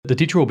the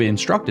teacher will be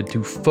instructed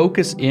to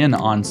focus in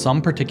on some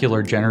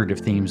particular generative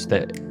themes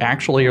that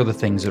actually are the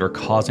things that are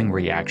causing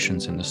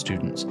reactions in the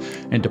students,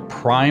 and to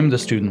prime the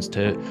students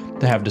to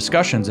have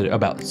discussions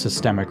about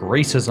systemic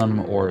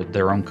racism or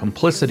their own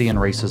complicity in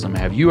racism.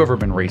 Have you ever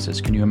been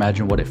racist? Can you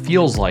imagine what it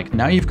feels like?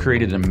 Now you've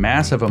created a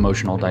massive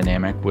emotional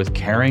dynamic with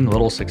caring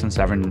little 6 and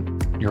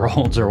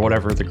 7-year-olds or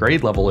whatever the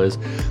grade level is,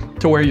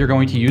 to where you're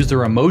going to use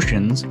their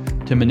emotions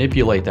to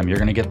manipulate them. You're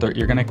going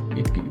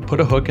to put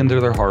a hook into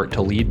their heart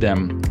to lead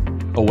them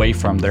away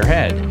from their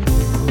head.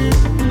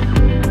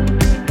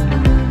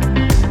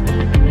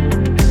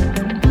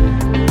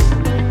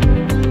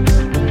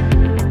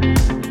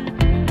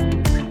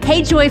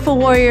 Hey, Joyful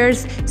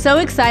Warriors. So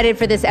excited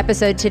for this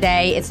episode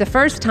today. It's the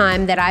first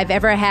time that I've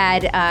ever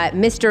had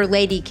Mr.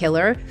 Lady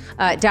Killer,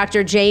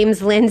 Dr.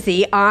 James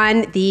Lindsay,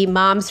 on the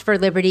Moms for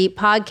Liberty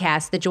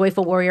podcast, the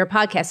Joyful Warrior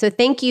podcast. So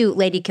thank you,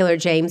 Lady Killer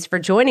James, for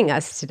joining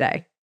us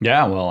today.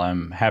 Yeah, well,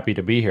 I'm happy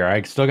to be here.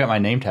 I still got my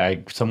name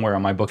tag somewhere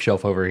on my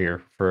bookshelf over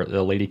here for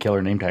the Lady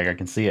Killer name tag. I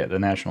can see it, the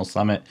National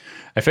Summit.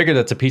 I figured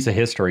that's a piece of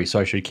history,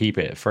 so I should keep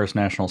it. First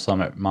National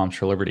Summit, Moms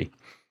for Liberty.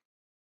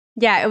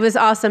 Yeah, it was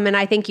awesome. And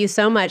I thank you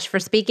so much for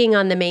speaking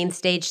on the main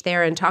stage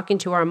there and talking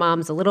to our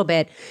moms a little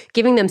bit,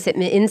 giving them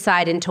some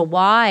insight into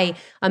why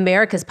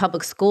America's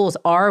public schools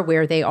are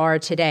where they are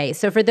today.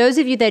 So for those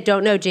of you that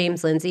don't know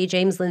James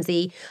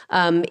Lindsay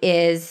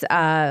is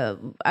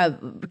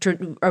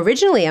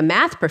originally a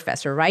math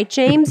professor, right,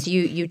 James?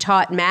 You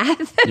taught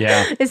math?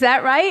 Yeah. Is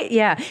that right?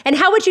 Yeah. And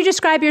how would you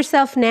describe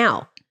yourself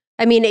now?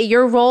 I mean,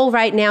 your role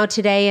right now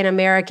today in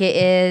America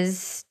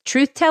is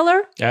truth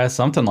teller? Yeah,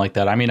 something like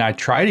that. I mean, I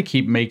try to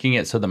keep making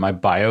it so that my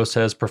bio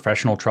says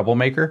professional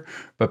troublemaker,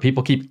 but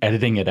people keep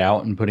editing it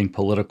out and putting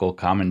political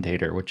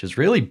commentator, which is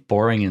really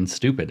boring and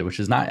stupid, which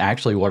is not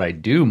actually what I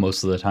do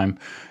most of the time.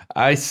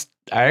 I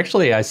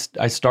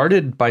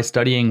started by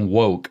studying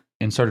woke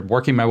and started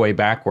working my way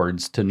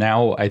backwards to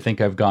now. I think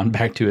I've gone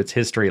back to its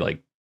history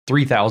like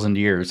 3,000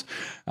 years.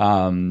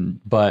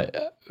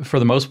 But for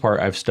the most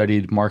part, I've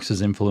studied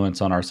Marx's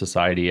influence on our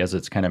society as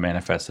it's kind of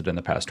manifested in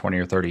the past 20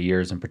 or 30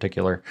 years in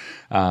particular.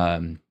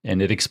 And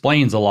it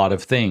explains a lot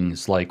of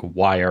things, like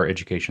why our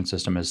education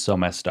system is so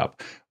messed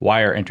up,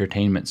 why our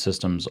entertainment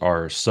systems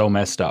are so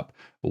messed up,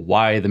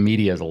 why the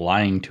media is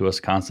lying to us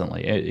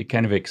constantly. It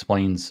kind of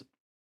explains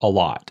a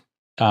lot.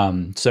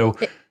 So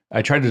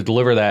I try to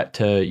deliver that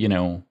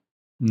to,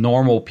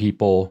 normal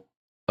people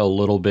a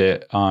little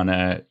bit on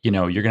you're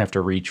going to have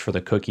to reach for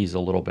the cookies a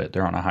little bit.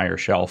 They're on a higher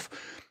shelf.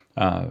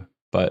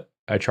 But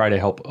I try to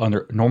help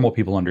normal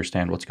people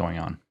understand what's going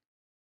on.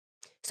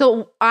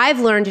 So I've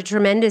learned a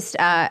tremendous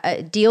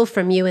deal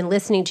from you in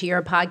listening to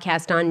your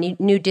podcast on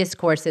New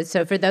Discourses.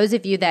 So for those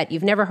of you that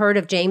you've never heard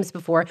of James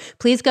before,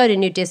 please go to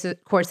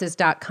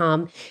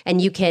newdiscourses.com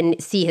and you can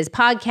see his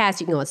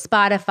podcast. You can go on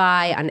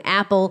Spotify, on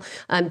Apple.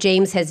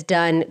 James has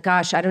done,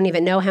 I don't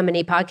even know how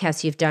many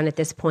podcasts you've done at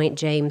this point,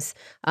 James.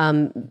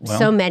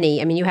 So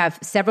many. I mean, you have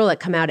several that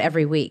come out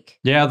every week.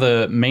 Yeah,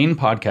 the main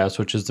podcast,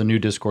 which is the New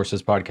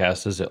Discourses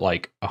podcast, is at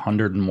like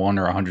 101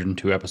 or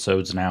 102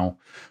 episodes now.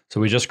 So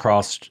we just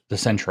crossed the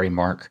century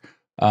mark.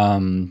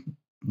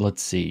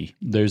 Let's see.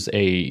 There's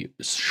a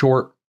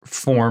short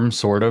form,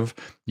 sort of,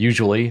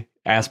 usually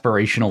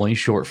aspirationally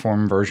short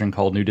form version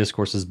called New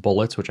Discourses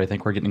Bullets, which I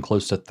think we're getting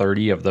close to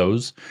 30 of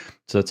those.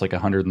 So that's like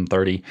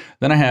 130.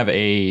 Then I have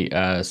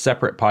a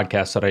separate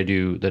podcast that I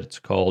do that's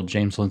called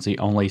James Lindsay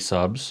Only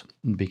Subs,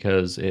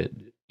 because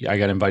I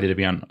got invited to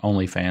be on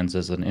OnlyFans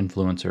as an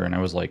influencer, and I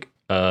was like,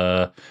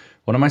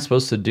 what am I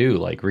supposed to do?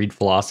 Like read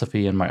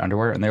philosophy in my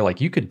underwear? And they're like,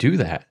 you could do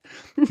that.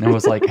 And I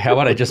was like, how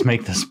about I just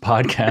make this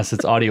podcast?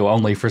 It's audio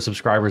only for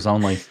subscribers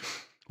only,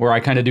 where I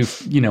kind of do,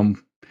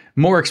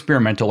 more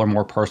experimental or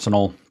more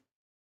personal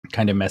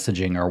kind of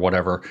messaging or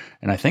whatever.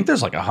 And I think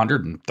there's like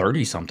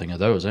 130 something of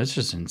those. It's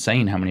just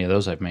insane how many of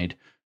those I've made.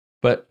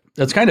 But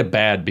that's kind of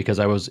bad because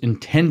I was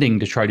intending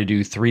to try to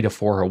do 3 to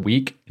 4 a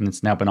week, and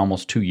it's now been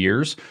almost 2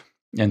 years.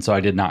 And so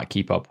I did not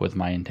keep up with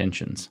my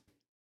intentions.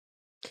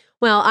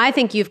 Well, I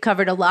think you've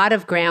covered a lot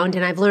of ground,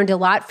 and I've learned a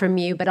lot from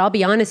you. But I'll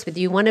be honest with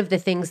you, one of the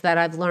things that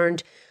I've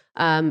learned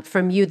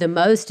from you the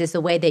most is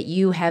the way that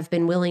you have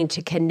been willing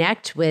to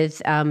connect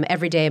with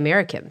everyday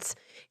Americans.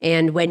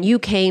 And when you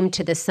came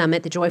to the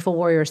summit, the Joyful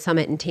Warrior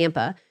Summit in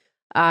Tampa,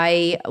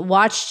 I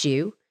watched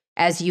you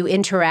as you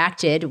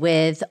interacted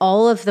with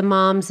all of the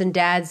moms and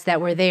dads that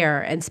were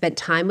there and spent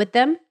time with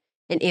them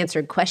and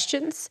answered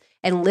questions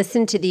and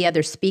listened to the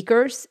other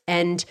speakers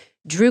and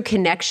drew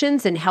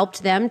connections and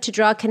helped them to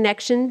draw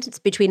connections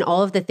between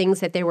all of the things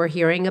that they were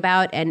hearing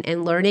about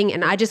and learning.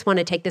 And I just want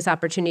to take this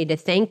opportunity to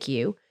thank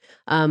you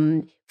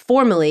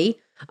formally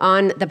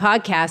on the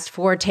podcast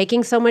for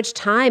taking so much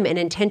time and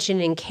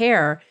intention and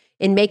care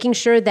in making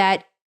sure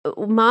that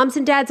moms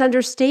and dads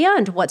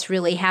understand what's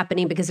really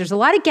happening, because there's a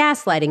lot of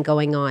gaslighting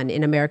going on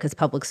in America's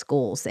public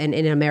schools and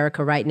in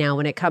America right now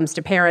when it comes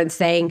to parents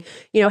saying,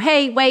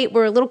 hey, wait,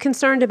 we're a little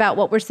concerned about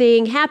what we're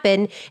seeing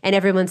happen. And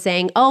everyone's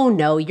saying, oh,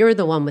 no, you're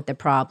the one with the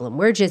problem.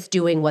 We're just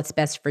doing what's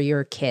best for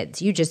your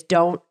kids. You just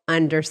don't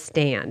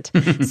understand.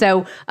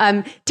 So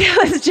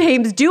tell us,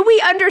 James, do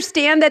we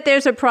understand that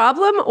there's a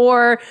problem,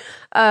 or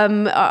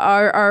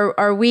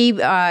are we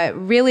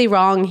really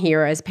wrong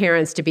here as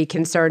parents to be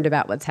concerned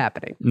about what's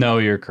happening? No,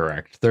 you're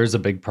correct. There's a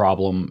big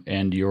problem,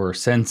 and your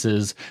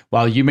senses,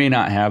 while you may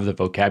not have the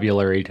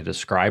vocabulary to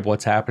describe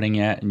what's happening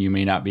yet, and you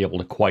may not be able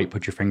to quite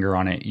put your finger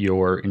on it,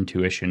 your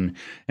intuition,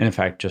 and in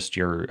fact, just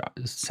your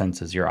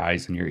senses, your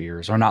eyes and your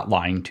ears are not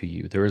lying to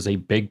you. There is a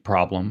big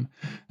problem.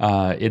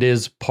 It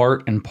is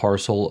part and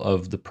parcel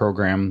of the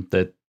program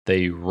that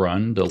they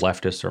run, the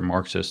leftists or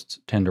Marxists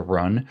tend to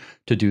run,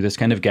 to do this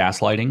kind of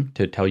gaslighting,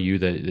 to tell you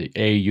that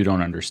A, you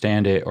don't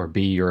understand it, or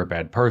B, you're a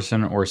bad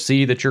person, or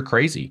C, that you're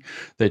crazy,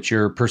 that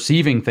you're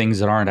perceiving things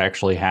that aren't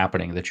actually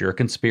happening, that you're a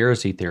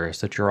conspiracy theorist,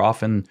 that you're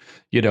often,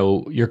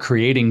 you're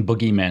creating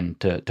boogeymen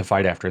to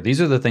fight after. These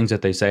are the things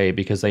that they say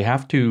because they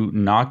have to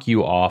knock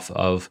you off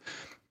of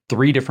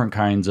three different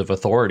kinds of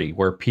authority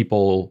where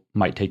people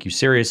might take you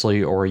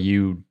seriously, or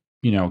you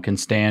can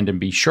stand and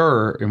be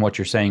sure in what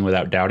you're saying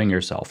without doubting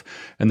yourself.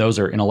 And those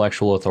are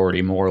intellectual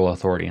authority, moral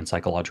authority, and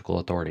psychological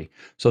authority.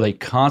 So they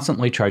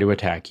constantly try to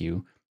attack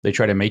you. They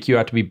try to make you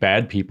out to be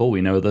bad people.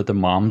 We know that the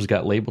moms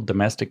got labeled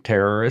domestic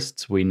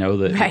terrorists. We know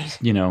that, right.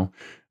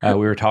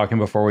 We were talking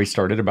before we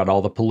started about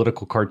all the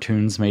political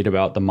cartoons made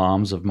about the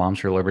moms of Moms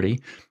for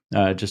Liberty,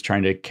 just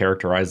trying to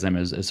characterize them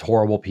as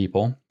horrible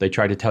people. They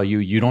try to tell you,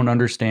 you don't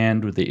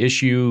understand the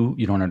issue.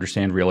 You don't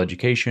understand real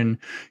education.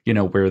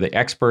 We're the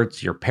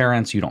experts, your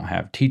parents. You don't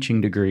have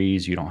teaching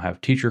degrees. You don't have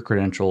teacher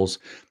credentials.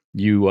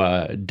 You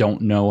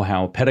don't know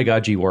how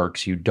pedagogy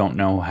works. You don't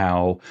know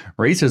how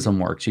racism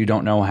works. You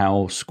don't know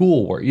how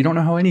school works. You don't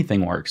know how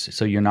anything works.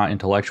 So you're not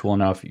intellectual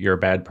enough. You're a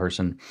bad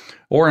person.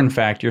 Or in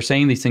fact, you're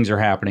saying these things are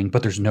happening,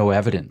 but there's no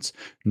evidence.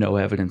 No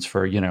evidence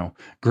for,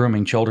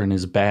 grooming children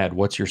is bad.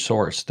 What's your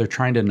source? They're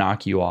trying to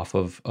knock you off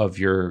of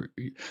your,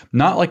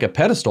 not like a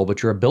pedestal,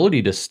 but your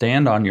ability to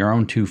stand on your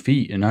own 2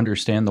 feet and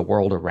understand the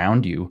world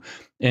around you,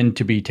 and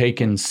to be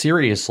taken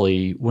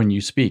seriously when you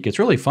speak. It's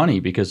really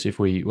funny because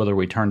whether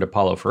we turn to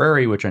Paulo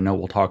Freire, which I know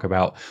we'll talk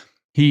about,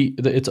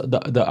 it's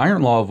the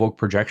iron law of woke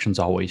projection is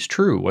always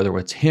true, whether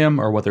it's him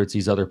or whether it's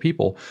these other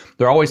people.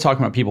 They're always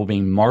talking about people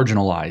being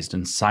marginalized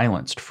and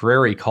silenced.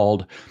 Freire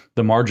called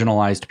the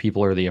marginalized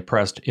people or the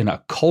oppressed in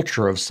a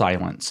culture of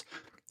silence.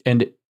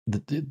 And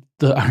the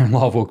iron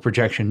law of woke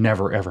projection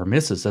never, ever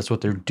misses. That's what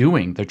they're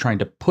doing. They're trying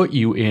to put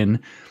you in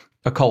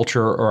a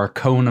culture or a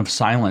cone of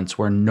silence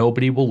where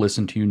nobody will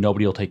listen to you,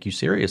 nobody will take you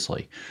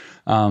seriously.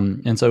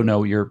 And so,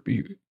 no, your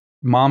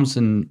moms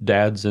and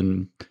dads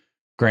and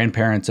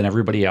grandparents and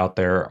everybody out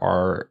there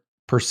are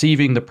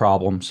perceiving the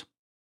problems.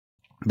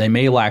 They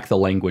may lack the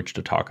language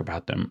to talk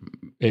about them.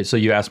 So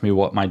you asked me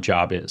what my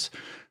job is.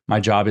 My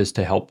job is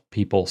to help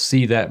people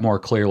see that more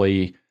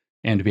clearly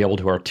and to be able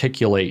to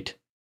articulate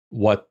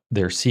what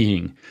they're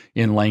seeing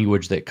in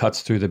language that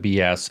cuts through the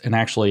BS and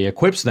actually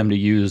equips them to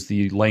use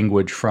the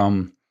language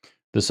from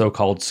the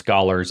so-called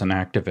scholars and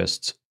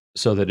activists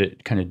so that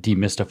it kind of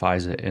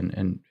demystifies it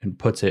and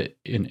puts it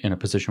in a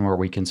position where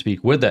we can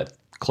speak with that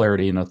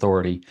clarity and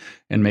authority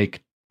and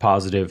make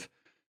positive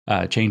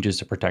changes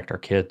to protect our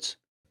kids.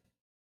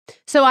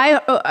 So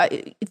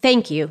I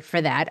thank you for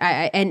that.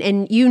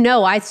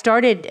 I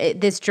started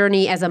this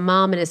journey as a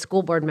mom and a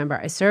school board member.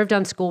 I served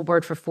on school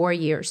board for 4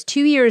 years.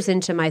 2 years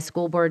into my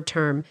school board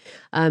term,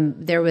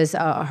 there was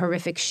a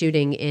horrific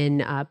shooting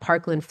in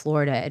Parkland,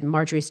 Florida at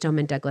Marjorie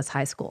Stoneman Douglas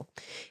High School.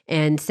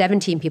 And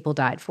 17 people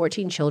died,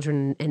 14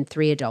 children and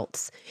 3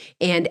 adults.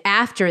 And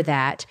after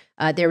that,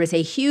 there was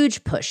a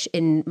huge push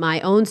in my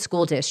own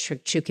school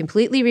district to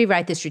completely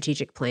rewrite the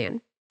strategic plan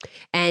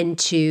and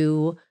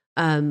to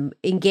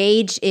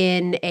engage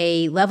in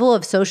a level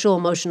of social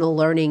emotional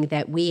learning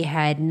that we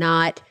had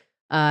not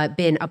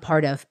been a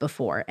part of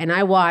before. And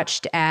I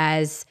watched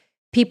as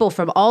people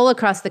from all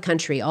across the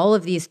country, all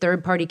of these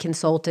third-party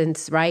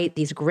consultants, right,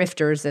 these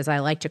grifters, as I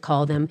like to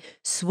call them,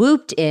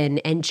 swooped in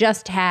and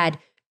just had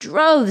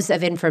droves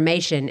of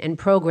information and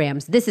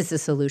programs. This is the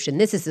solution.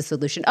 This is the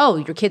solution. Oh,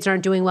 your kids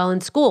aren't doing well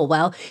in school.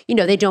 Well,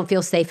 they don't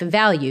feel safe and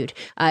valued.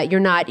 You're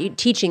not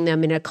teaching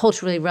them in a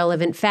culturally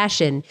relevant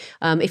fashion.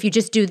 If you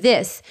just do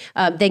this,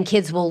 then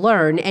kids will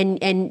learn.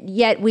 And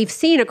yet we've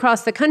seen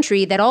across the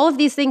country that all of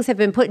these things have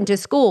been put into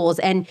schools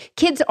and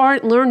kids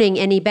aren't learning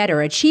any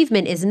better.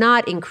 Achievement is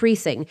not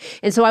increasing.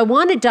 And so I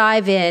want to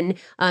dive in.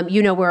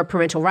 We're a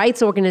parental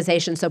rights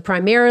organization. So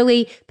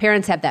primarily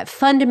parents have that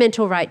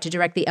fundamental right to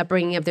direct the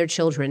upbringing of their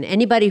children.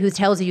 Anybody who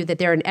tells you that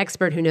they're an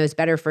expert who knows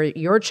better for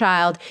your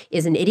child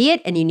is an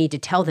idiot, and you need to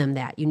tell them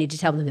that. You need to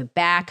tell them to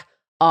back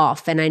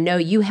off. And I know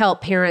you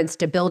help parents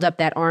to build up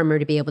that armor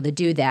to be able to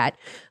do that.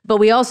 But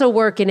we also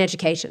work in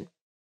education.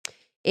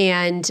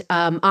 And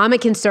I'm a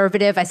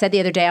conservative. I said the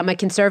other day, I'm a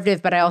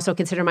conservative, but I also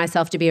consider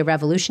myself to be a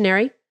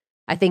revolutionary.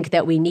 I think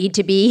that we need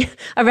to be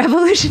a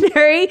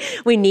revolutionary.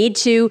 We need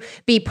to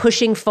be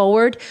pushing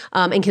forward.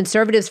 And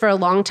conservatives for a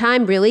long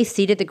time really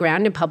ceded the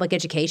ground in public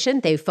education.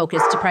 They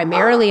focused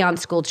primarily on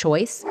school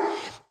choice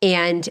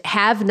and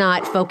have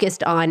not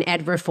focused on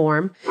ed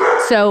reform.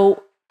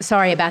 So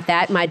Sorry about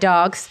that. My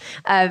dogs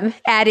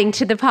adding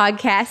to the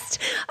podcast.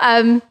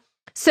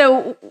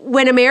 So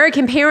when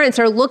American parents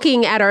are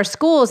looking at our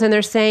schools and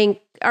they're saying,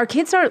 our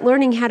kids aren't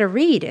learning how to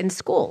read in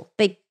school.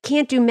 They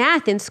can't do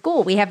math in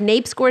school. We have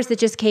NAEP scores that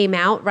just came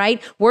out, right?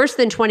 Worse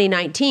than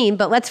 2019.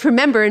 But let's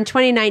remember in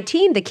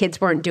 2019, the kids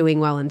weren't doing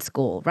well in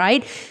school,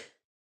 right?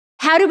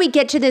 How do we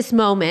get to this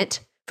moment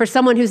for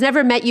someone who's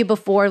never met you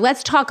before?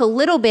 Let's talk a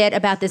little bit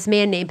about this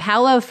man named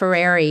Paulo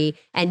Freire.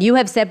 And you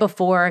have said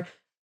before,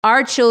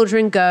 our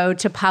children go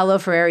to Paulo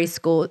Freire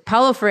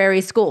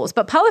schools,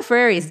 but Paulo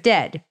Freire is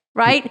dead,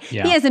 right?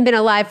 Yeah. He hasn't been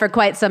alive for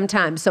quite some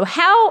time. So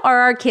how are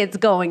our kids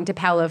going to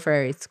Paulo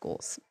Freire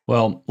schools?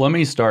 Well, let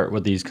me start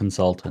with these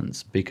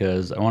consultants,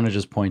 because I want to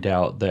just point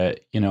out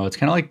that, it's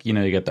kind of like,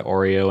 you get the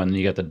Oreo and then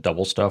you get the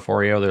double stuffed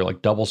Oreo. They're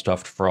like double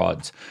stuffed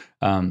frauds.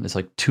 It's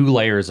like 2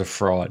 layers of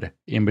fraud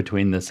in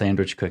between the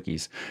sandwich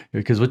cookies,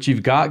 because what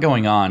you've got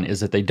going on is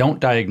that they don't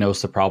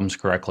diagnose the problems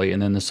correctly.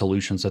 And then the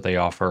solutions that they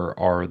offer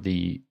are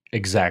the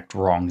exact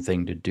wrong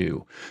thing to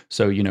do.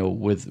 So,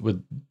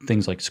 with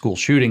things like school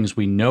shootings,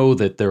 we know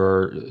that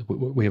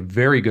we have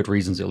very good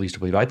reasons, at least to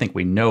believe. I think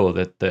we know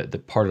that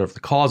the part of the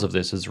cause of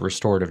this is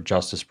restorative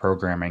justice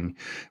programming.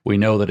 We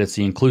know that it's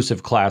the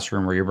inclusive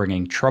classroom where you're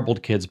bringing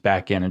troubled kids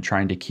back in and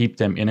trying to keep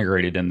them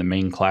integrated in the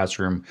main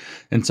classroom.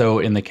 And so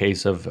in the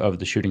case of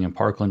the shooting in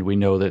Parkland, we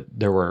know that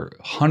there were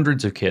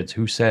hundreds of kids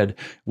who said,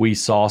 we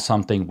saw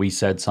something, we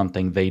said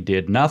something, they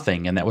did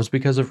nothing. And that was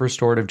because of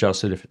restorative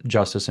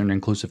justice and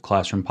inclusive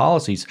classroom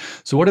policies.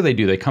 So what do?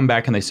 They come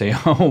back and they say,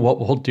 oh, what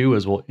we'll do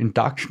is we'll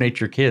indoctrinate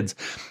your kids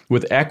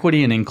with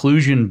equity and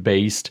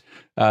inclusion-based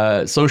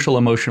social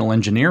emotional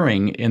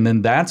engineering, and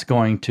then that's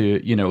going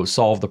to,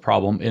 solve the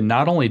problem. And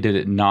not only did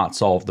it not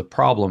solve the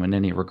problem in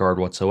any regard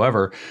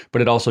whatsoever,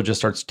 but it also just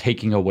starts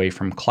taking away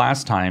from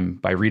class time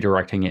by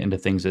redirecting it into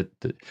things that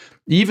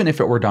even if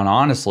it were done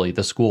honestly,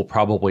 the school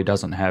probably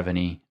doesn't have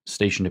any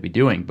station to be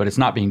doing, but it's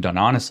not being done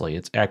honestly.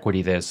 It's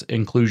equity this,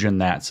 inclusion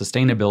that,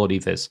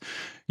 sustainability this,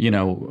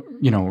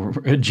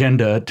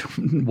 agenda,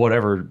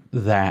 whatever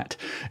that.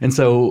 And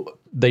so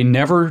they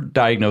never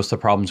diagnose the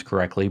problems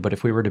correctly, but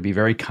if we were to be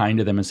very kind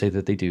to them and say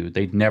that they do,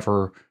 they'd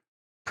never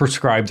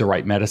prescribe the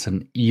right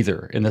medicine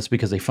either. And that's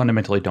because they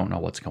fundamentally don't know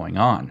what's going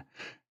on.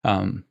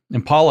 And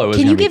Paulo is.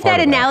 Can you give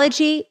that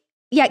analogy?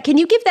 Yeah, can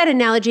you give that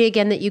analogy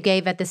again that you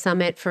gave at the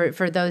summit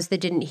for those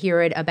that didn't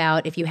hear it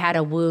about if you had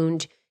a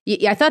wound?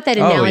 I thought that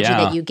analogy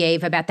that you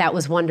gave about that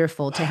was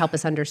wonderful to help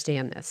us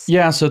understand this.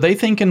 Yeah, so they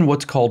think in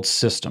what's called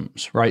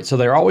systems, right? So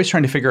they're always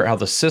trying to figure out how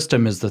the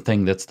system is the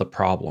thing that's the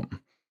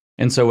problem.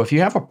 And so if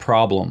you have a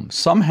problem,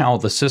 somehow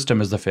the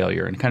system is the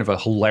failure. And kind of a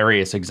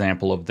hilarious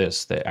example of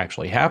this that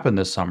actually happened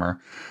this summer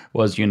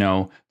was,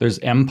 there's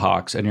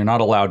Mpox, and you're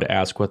not allowed to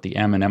ask what the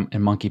M in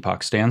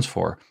monkeypox stands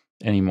for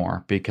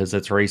anymore, because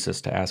it's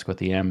racist to ask what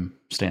the M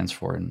stands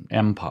for in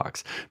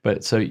Mpox.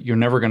 But so you're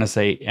never going to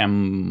say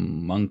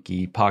M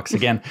monkeypox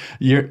again.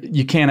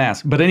 You can't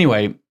ask. But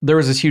anyway, there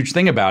was this huge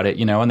thing about it,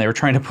 and they were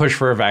trying to push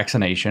for a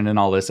vaccination and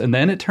all this. And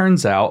then it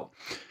turns out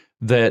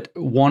that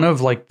one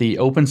of the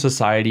Open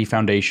Society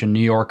Foundation New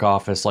York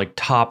office,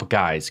 top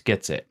guys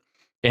gets it.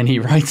 And he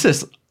writes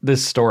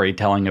this story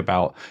telling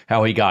about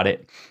how he got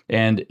it.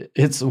 And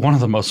it's one of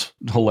the most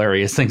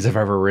hilarious things I've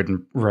ever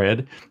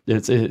read.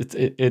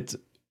 It's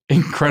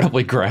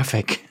incredibly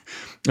graphic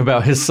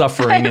about his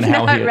suffering and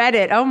how he read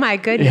it. Oh my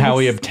goodness. How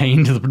he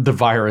obtained the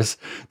virus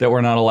that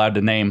we're not allowed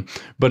to name.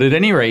 But at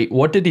any rate,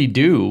 what did he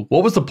do?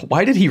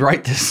 Why did he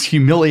write this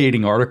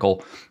humiliating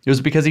article? It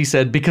was because he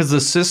said, because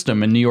the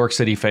system in New York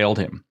City failed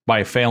him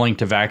by failing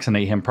to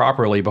vaccinate him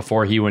properly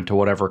before he went to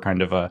whatever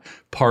kind of a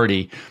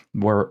party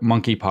where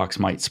monkeypox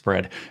might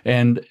spread,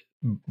 and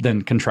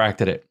then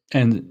contracted it.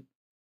 And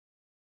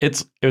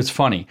it was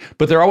funny,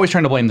 but they're always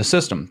trying to blame the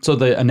system. So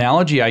the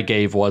analogy I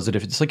gave was that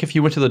if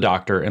you went to the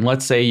doctor and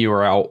let's say you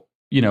were out,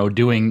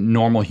 doing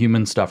normal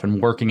human stuff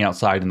and working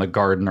outside in the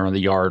garden or in the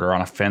yard or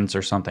on a fence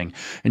or something,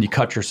 and you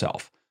cut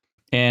yourself,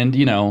 and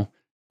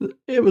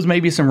it was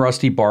maybe some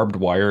rusty barbed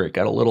wire. It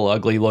got a little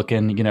ugly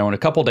looking, and a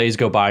couple days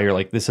go by, you're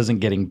like, this isn't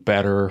getting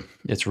better.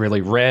 It's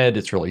really red.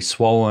 It's really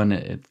swollen.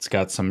 It's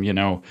got some,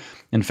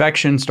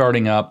 infection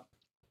starting up.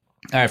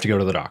 I have to go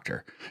to the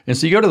doctor. And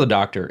so you go to the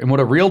doctor, and what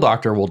a real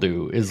doctor will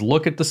do is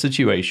look at the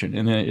situation,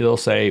 and then it'll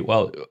say,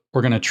 well,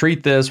 we're going to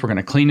treat this. We're going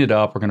to clean it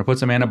up. We're going to put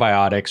some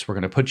antibiotics. We're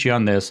going to put you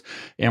on this,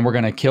 and we're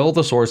going to kill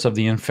the source of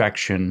the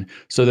infection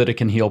so that it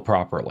can heal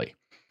properly.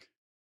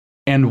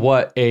 And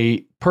what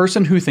a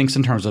person who thinks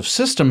in terms of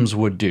systems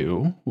would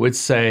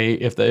say,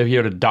 if you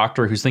had a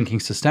doctor who's thinking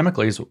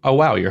systemically, is, oh,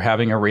 wow, you're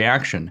having a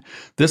reaction.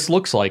 This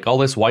looks like all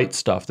this white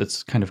stuff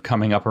that's kind of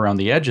coming up around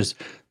the edges.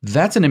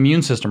 That's an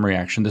immune system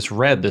reaction. This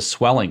red, this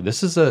swelling,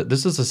 this is a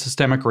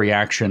systemic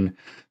reaction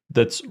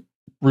that's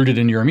rooted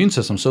in your immune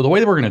system. So the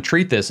way that we're going to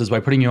treat this is by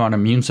putting you on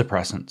immune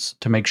suppressants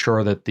to make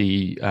sure that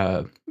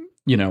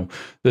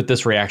that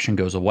this reaction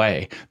goes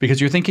away, because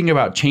you're thinking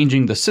about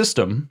changing the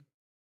system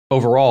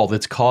overall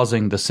that's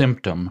causing the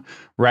symptom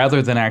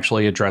rather than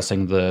actually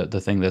addressing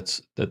the thing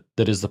that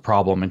is the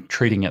problem and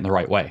treating it in the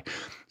right way.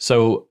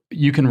 So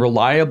you can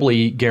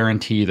reliably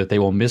guarantee that they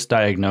will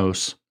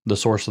misdiagnose the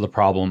source of the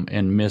problem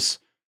and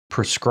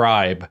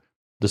misprescribe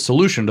the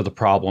solution to the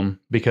problem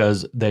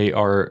because they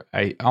are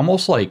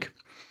almost like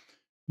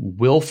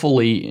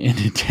willfully and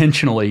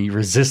intentionally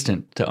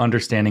resistant to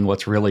understanding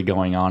what's really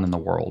going on in the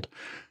world.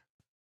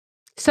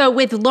 So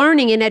with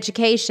learning and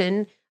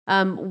education,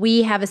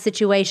 we have a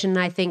situation,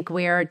 I think,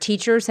 where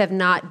teachers have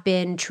not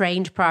been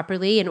trained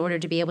properly in order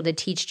to be able to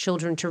teach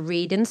children to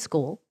read in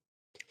school.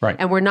 Right.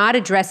 And we're not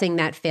addressing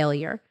that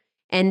failure.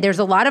 And there's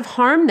a lot of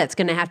harm that's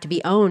going to have to be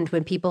owned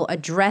when people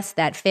address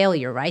that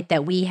failure, right?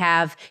 That we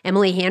have,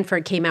 Emily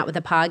Hanford came out with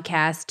a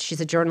podcast. She's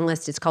a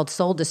journalist. It's called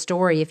Sold a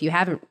Story. If you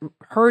haven't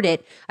heard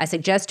it, I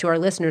suggest to our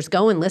listeners,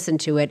 go and listen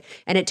to it.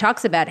 And it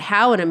talks about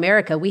how in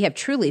America, we have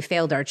truly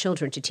failed our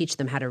children to teach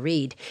them how to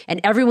read. And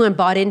everyone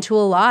bought into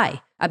a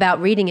lie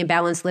about reading and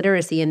balanced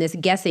literacy and this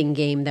guessing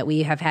game that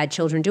we have had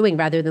children doing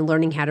rather than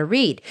learning how to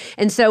read.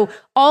 And so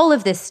all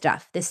of this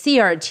stuff, the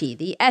CRT,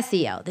 the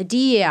SEL, the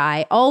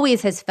DEI,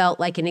 always has felt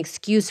like an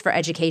excuse for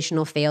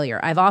educational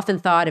failure. I've often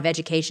thought of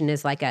education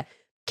as like a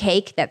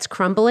cake that's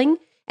crumbling.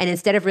 And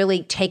instead of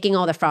really taking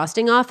all the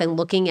frosting off and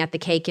looking at the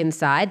cake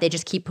inside, they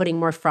just keep putting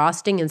more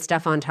frosting and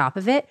stuff on top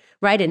of it,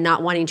 right? And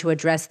not wanting to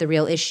address the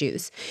real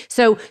issues.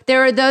 So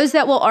there are those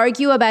that will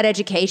argue about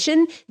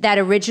education that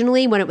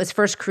originally, when it was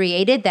first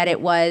created, that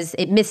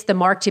it missed the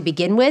mark to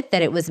begin with,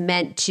 that it was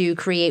meant to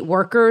create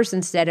workers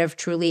instead of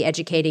truly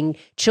educating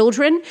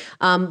children.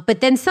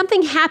 But then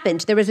something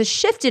happened. There was a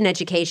shift in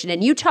education.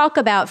 And you talk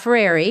about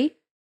Freire,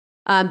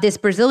 this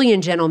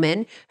Brazilian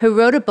gentleman who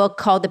wrote a book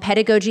called The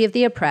Pedagogy of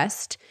the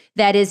Oppressed.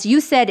 That is,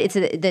 you said it's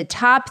the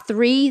top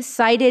 3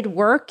 cited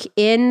work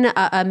in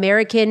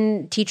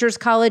American teachers'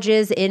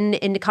 colleges,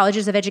 in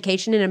colleges of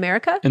education in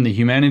America? In the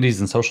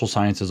humanities and social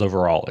sciences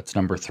overall, it's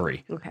number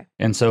 3. Okay.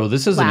 And so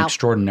this is an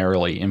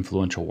extraordinarily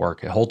influential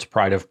work. It holds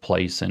pride of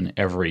place in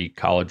every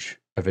college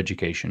of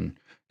education,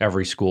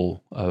 every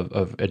school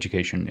of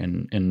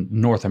education in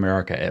North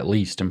America, at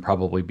least, and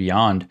probably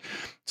beyond.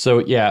 So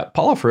yeah,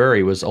 Paulo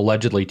Freire was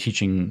allegedly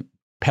teaching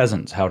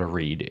peasants how to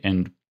read.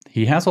 And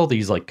he has all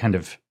these like kind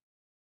of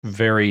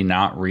very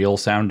not real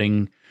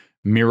sounding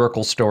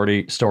miracle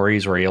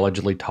stories where he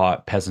allegedly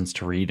taught peasants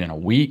to read in a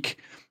week,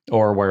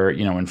 or where,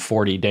 in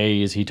 40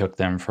 days he took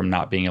them from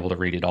not being able to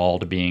read at all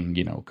to being,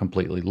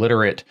 completely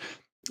literate.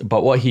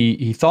 But what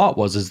he thought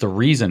is the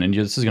reason, and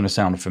this is going to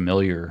sound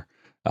familiar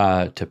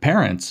to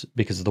parents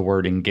because of the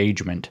word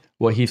engagement.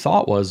 What he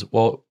thought was,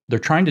 well, they're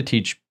trying to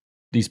teach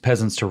these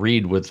peasants to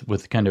read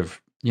with kind of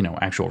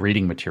actual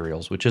reading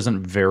materials, which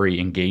isn't very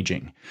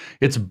engaging.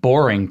 It's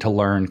boring to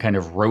learn kind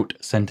of rote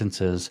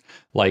sentences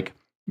like,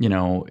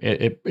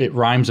 it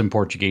rhymes in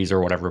Portuguese or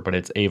whatever, but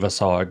it's Ava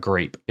saw a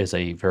grape is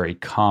a very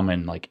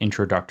common like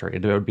introductory.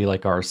 It would be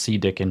like our C,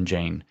 Dick, and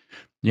Jane,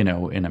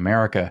 in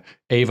America.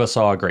 Ava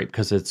saw a grape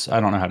because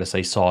I don't know how to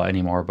say saw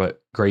anymore,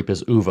 but grape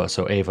is uva.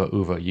 So Ava,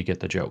 uva, you get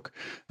the joke.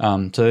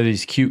 So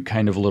these cute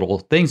kind of little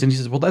things. And he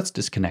says, well, that's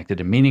disconnected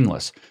and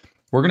meaningless.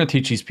 We're going to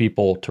teach these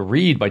people to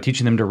read by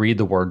teaching them to read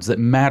the words that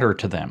matter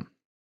to them.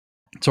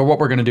 So what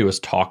we're going to do is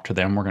talk to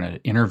them. We're going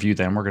to interview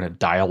them. We're going to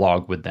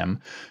dialogue with them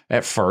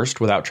at first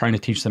without trying to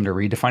teach them to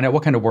read, to find out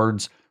what kind of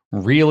words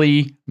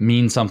really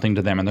mean something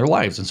to them in their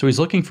lives. And so he's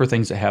looking for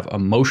things that have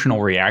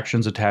emotional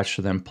reactions attached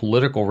to them,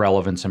 political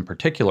relevance in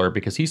particular,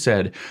 because he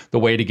said the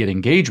way to get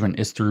engagement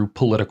is through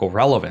political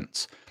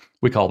relevance.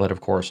 We call that,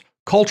 of course,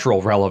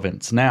 cultural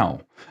relevance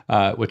now,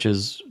 which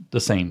is the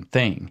same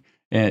thing.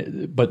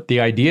 But the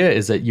idea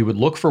is that you would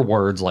look for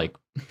words like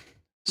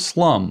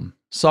slum,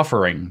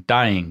 suffering,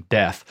 dying,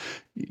 death,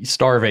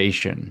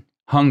 starvation,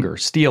 hunger,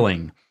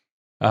 stealing,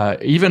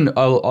 even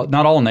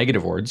not all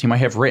negative words. You might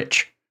have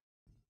rich,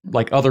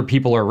 like other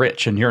people are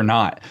rich and you're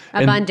not.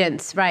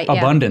 Abundance, right.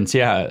 Abundance,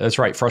 yeah, that's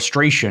right.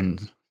 Frustration.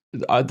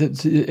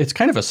 It's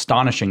kind of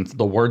astonishing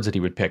the words that he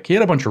would pick. He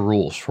had a bunch of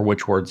rules for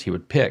which words he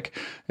would pick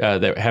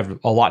that have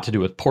a lot to do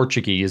with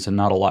Portuguese and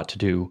not a lot to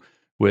do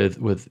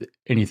with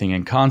anything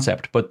in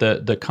concept. But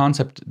the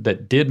concept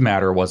that did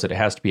matter was that it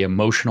has to be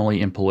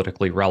emotionally and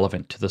politically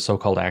relevant to the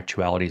so-called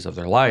actualities of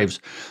their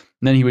lives.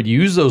 And then he would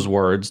use those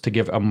words to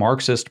give a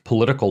Marxist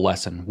political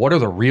lesson. What are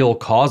the real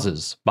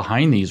causes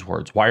behind these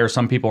words? Why are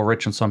some people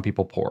rich and some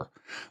people poor?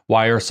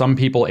 Why are some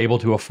people able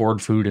to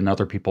afford food and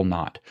other people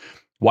not?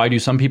 Why do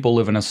some people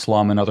live in a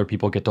slum and other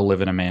people get to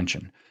live in a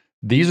mansion?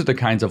 These are the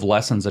kinds of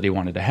lessons that he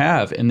wanted to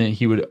have. And then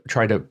he would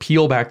try to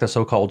peel back the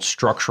so-called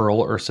structural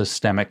or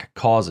systemic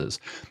causes.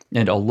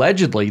 And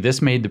allegedly,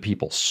 this made the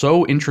people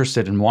so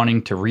interested in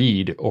wanting to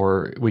read,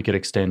 or we could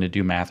extend to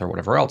do math or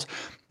whatever else,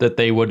 that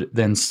they would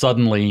then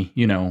suddenly,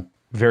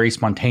 very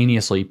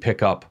spontaneously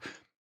pick up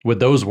with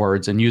those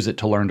words and use it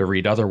to learn to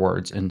read other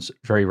words and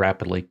very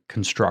rapidly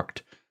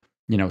construct,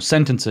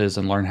 sentences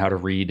and learn how to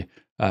read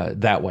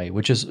that way,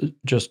 which is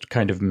just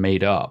kind of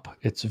made up.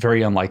 It's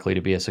very unlikely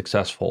to be a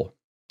successful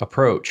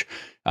approach.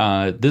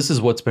 This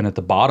is what's been at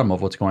the bottom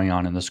of what's going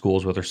on in the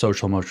schools, whether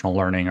social emotional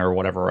learning or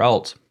whatever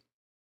else,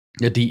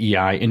 the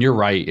DEI. And you're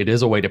right, it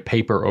is a way to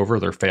paper over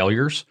their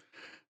failures.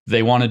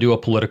 they want to do a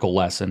political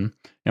lesson.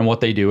 And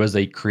what they do is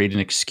they create an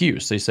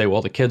excuse. They say,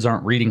 well, the kids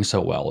aren't reading so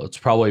well. It's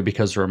probably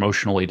because they're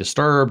emotionally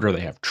disturbed or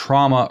they have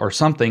trauma or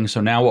something. So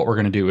now what we're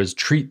going to do is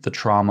treat the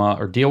trauma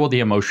or deal with the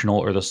emotional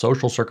or the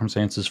social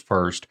circumstances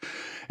first.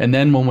 And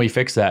then when we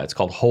fix that, it's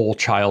called whole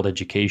child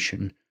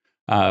education.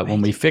 Right.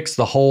 When we fix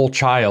the whole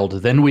child,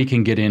 then we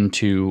can get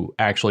into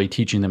actually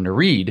teaching them to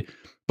read.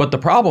 But the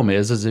problem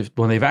is if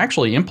when they've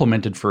actually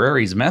implemented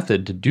Freire's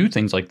method to do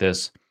things like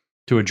this,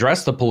 to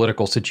address the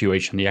political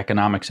situation, the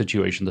economic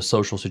situation, the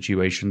social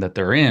situation that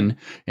they're in,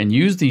 and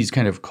use these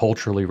kind of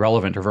culturally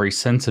relevant or very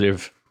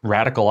sensitive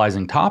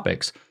radicalizing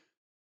topics,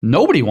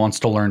 nobody wants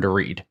to learn to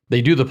read.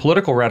 They do the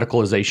political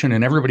radicalization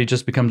and everybody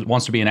just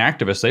wants to be an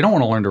activist. They don't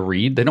want to learn to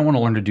read. They don't want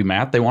to learn to do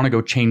math. They want to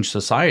go change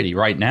society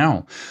right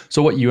now.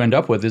 So what you end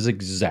up with is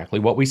exactly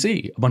what we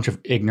see, a bunch of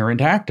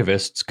ignorant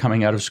activists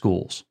coming out of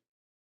schools.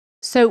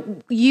 So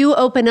you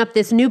open up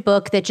this new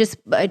book that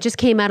just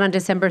came out on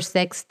December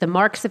 6th, The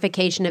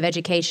Marxification of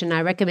Education.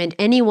 I recommend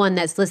anyone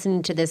that's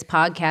listening to this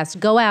podcast,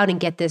 go out and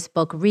get this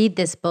book, read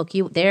this book.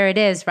 There it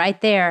is,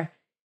 right there.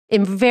 A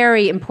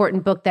very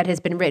important book that has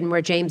been written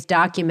where James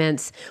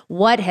documents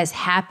what has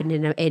happened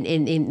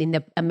in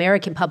the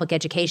American public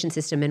education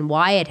system and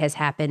why it has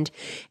happened.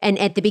 And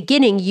at the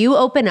beginning, you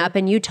open up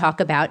and you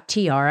talk about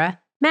Tiara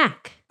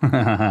Mack.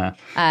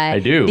 I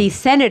do. The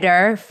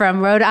senator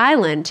from Rhode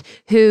Island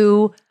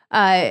who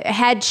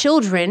had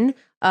children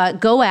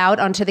go out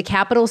onto the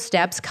Capitol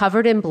steps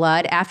covered in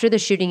blood after the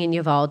shooting in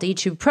Uvalde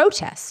to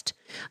protest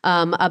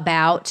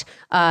about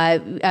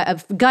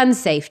gun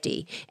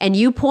safety. And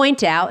you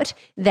point out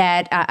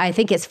that I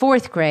think it's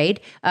fourth grade,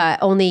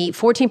 only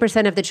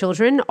 14% of the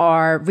children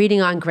are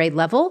reading on grade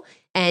level,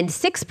 and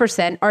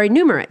 6% are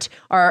enumerate,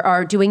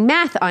 are doing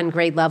math on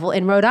grade level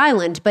in Rhode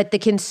Island. But the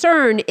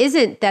concern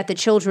isn't that the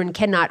children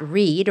cannot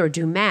read or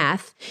do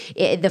math.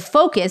 The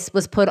focus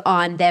was put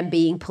on them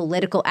being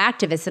political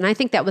activists. And I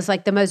think that was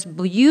like the most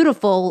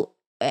beautiful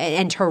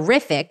and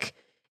terrific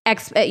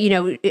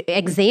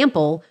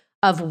example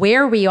of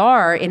where we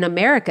are in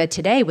America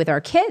today with our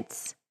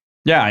kids.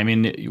 Yeah, I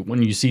mean,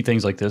 when you see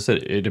things like this,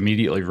 it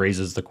immediately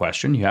raises the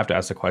question. You have to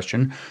ask the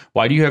question,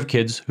 why do you have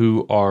kids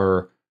who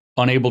are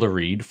unable to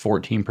read,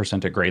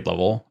 14% at grade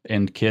level,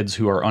 and kids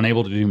who are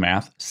unable to do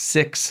math,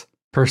 6%.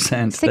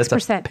 6%.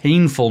 That's a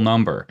painful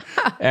number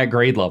at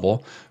grade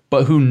level,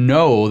 but who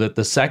know that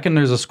the second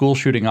there's a school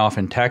shooting off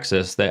in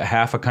Texas, that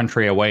half a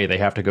country away, they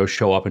have to go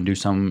show up and do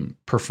some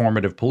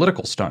performative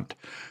political stunt.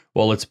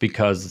 Well, it's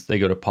because they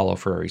go to Paulo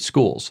Freire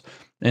schools.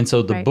 And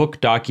so the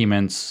book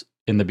documents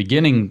in the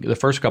beginning, the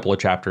first couple of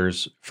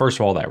chapters, first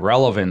of all, that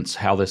relevance,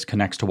 how this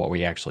connects to what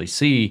we actually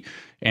see,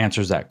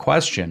 answers that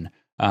question.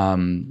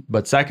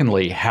 But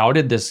secondly, how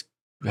did this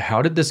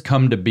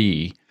come to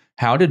be?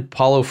 How did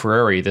Paulo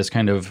Freire, this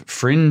kind of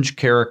fringe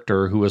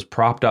character who was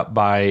propped up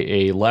by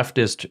a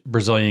leftist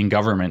Brazilian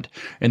government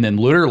and then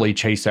literally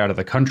chased out of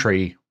the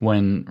country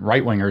when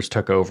right-wingers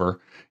took over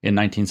in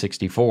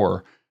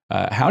 1964,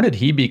 how did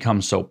he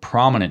become so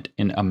prominent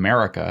in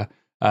America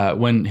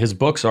when his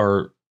books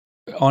are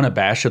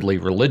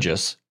unabashedly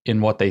religious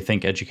in what they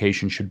think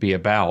education should be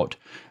about?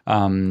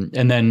 And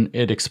then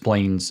it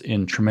explains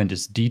in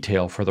tremendous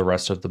detail for the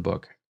rest of the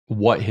book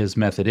what his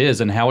method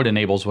is and how it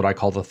enables what I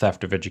call the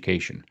theft of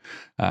education,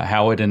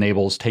 how it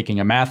enables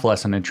taking a math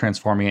lesson and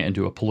transforming it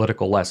into a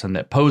political lesson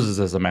that poses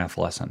as a math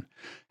lesson.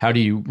 How do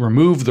you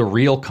remove the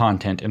real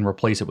content and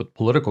replace it with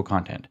political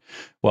content?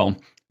 Well,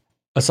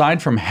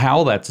 aside from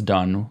how that's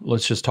done,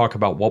 let's just talk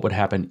about what would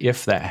happen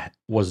if that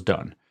was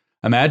done.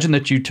 Imagine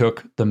that you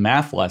took the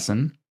math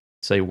lesson,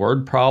 say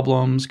word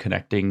problems,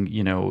 connecting,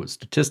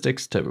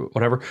 statistics to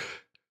whatever,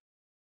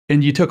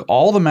 and you took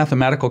all the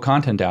mathematical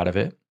content out of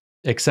it,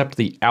 except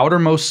the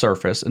outermost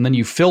surface, and then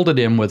you filled it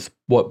in with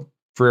what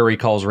Freire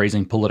calls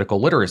raising political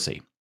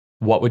literacy.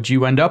 What would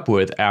you end up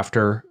with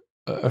after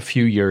a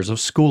few years of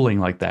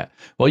schooling like that?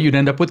 Well, you'd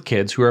end up with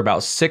kids who are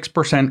about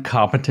 6%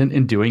 competent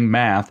in doing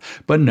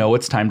math, but know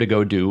it's time to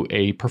go do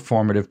a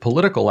performative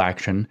political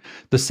action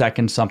the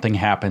second something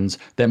happens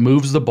that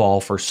moves the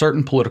ball for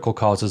certain political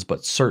causes,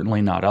 but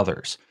certainly not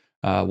others.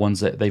 Ones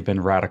that they've been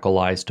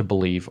radicalized to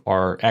believe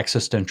are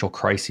existential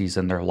crises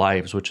in their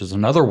lives, which is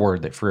another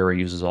word that Freire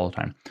uses all the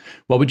time.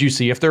 What would you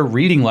see if their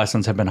reading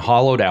lessons have been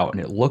hollowed out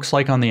and it looks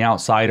like on the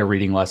outside a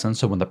reading lesson?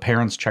 So when the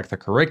parents check the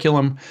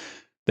curriculum,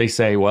 they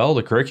say, well,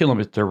 the curriculum,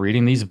 if they're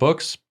reading these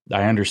books,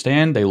 I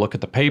understand. They look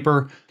at the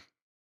paper,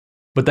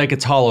 but that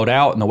gets hollowed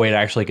out. And the way it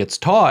actually gets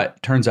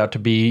taught turns out to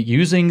be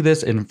using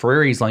this in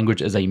Freire's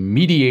language as a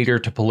mediator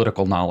to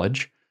political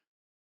knowledge.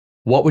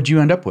 What would you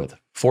end up with?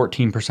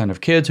 14%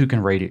 of kids who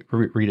can read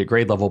at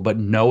grade level, but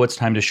know it's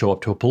time to show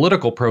up to a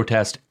political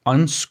protest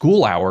on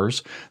school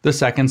hours the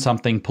second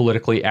something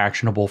politically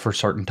actionable for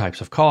certain types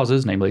of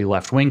causes, namely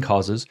left-wing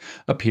causes,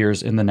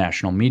 appears in the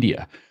national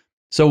media.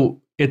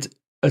 So it's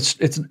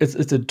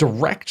a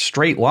direct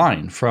straight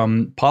line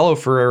from Paulo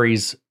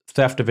Freire's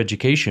theft of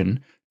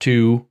education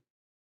to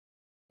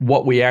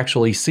what we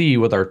actually see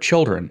with our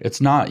children.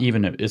 It's not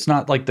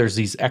like there's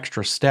these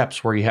extra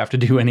steps where you have to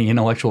do any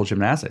intellectual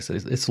gymnastics.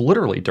 It's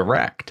literally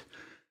direct.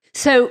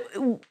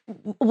 So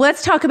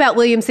let's talk about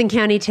Williamson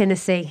County,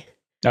 Tennessee.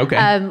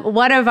 Okay.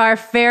 One of our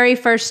very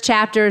first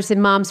chapters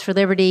in Moms for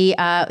Liberty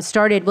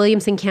started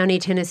Williamson County,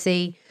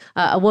 Tennessee.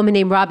 A woman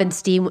named Robin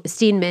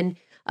Steinman,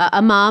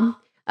 a mom,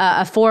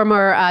 a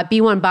former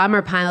B-1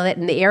 bomber pilot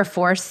in the Air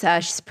Force.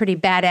 She's a pretty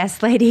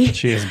badass lady.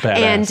 She is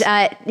badass.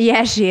 And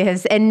yeah, she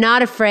is. And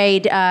not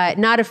afraid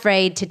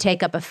to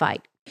take up a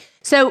fight.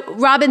 So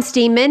Robin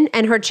Steinman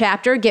and her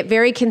chapter get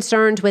very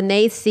concerned when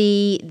they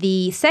see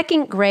the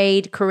second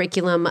grade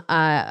curriculum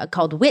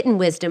called Wit and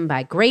Wisdom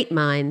by Great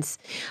Minds.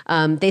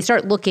 They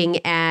start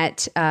looking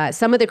at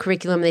some of the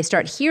curriculum. They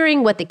start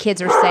hearing what the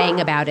kids are saying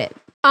about it.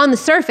 On the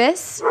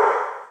surface,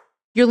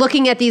 you're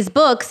looking at these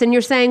books and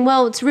you're saying,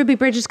 well, it's Ruby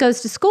Bridges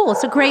Goes to School.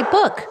 It's a great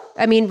book.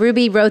 I mean,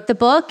 Ruby wrote the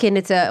book, and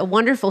it's a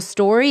wonderful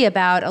story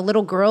about a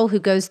little girl who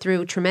goes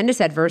through tremendous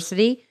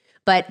adversity,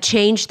 but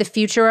changed the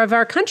future of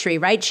our country,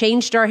 right?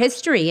 Changed our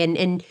history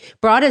and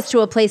brought us to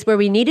a place where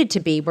we needed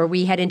to be, where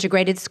we had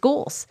integrated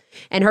schools.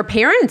 And her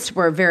parents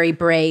were very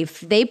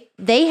brave.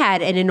 They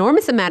had an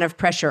enormous amount of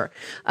pressure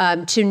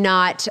to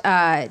not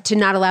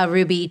allow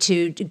Ruby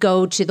to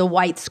go to the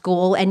white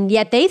school, and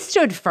yet they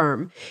stood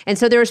firm. And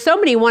so there are so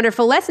many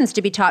wonderful lessons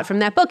to be taught from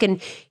that book. And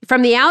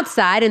from the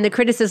outside, and the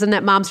criticism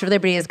that Moms for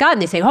Liberty has gotten,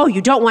 they say, "Oh,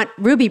 you don't want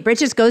Ruby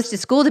Bridges Goes to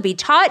School to be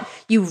taught,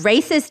 you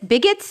racist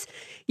bigots,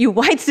 you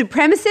white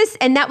supremacists,"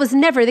 and that was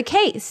never the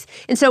case.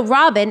 And so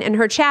Robin and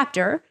her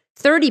chapter,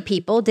 30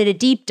 people, did a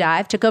deep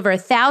dive, took over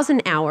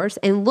 1,000 hours,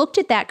 and looked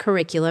at that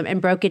curriculum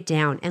and broke it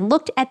down and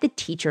looked at the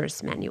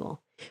teacher's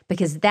manual,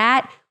 because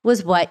that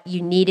was what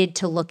you needed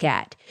to look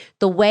at.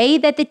 The way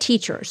that the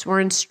teachers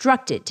were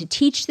instructed to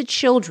teach the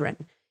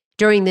children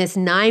during this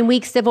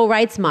 9-week civil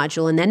rights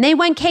module, and then they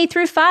went K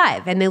through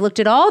 5, and they looked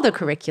at all the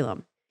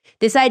curriculum.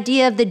 This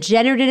idea of the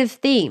generative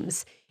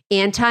themes: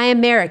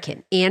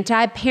 anti-American,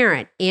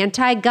 anti-parent,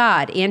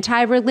 anti-God,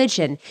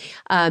 anti-religion,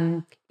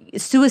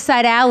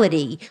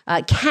 suicidality,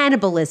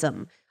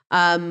 cannibalism,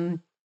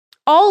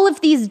 all of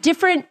these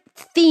different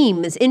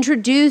themes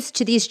introduced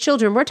to these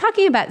children. We're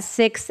talking about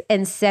 6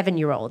 and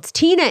 7-year-olds.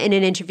 Tina, in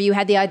an interview,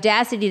 had the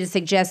audacity to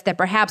suggest that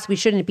perhaps we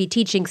shouldn't be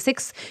teaching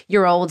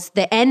 6-year-olds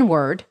the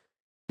N-word,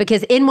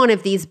 because in one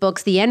of these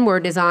books, the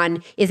N-word is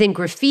in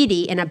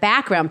graffiti in a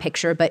background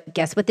picture. But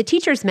guess what the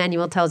teacher's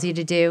manual tells you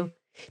to do?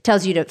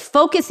 Tells you to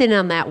focus in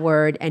on that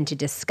word and to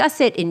discuss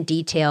it in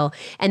detail.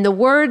 And the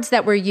words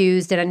that were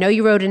used, and I know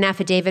you wrote an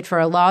affidavit for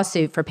a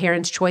lawsuit for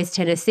Parents' Choice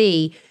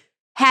Tennessee,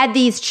 had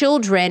these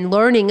children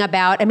learning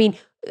about,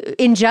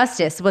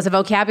 injustice was a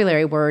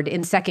vocabulary word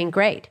in 2nd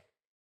grade.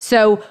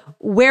 So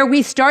where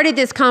we started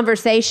this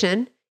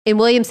conversation in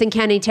Williamson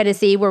County,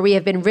 Tennessee, where we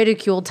have been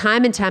ridiculed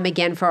time and time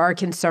again for our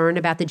concern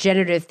about the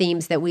generative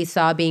themes that we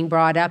saw being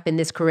brought up in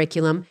this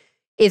curriculum,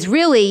 is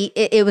really,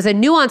 it was a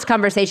nuanced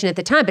conversation at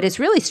the time, but it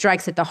really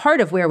strikes at the heart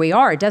of where we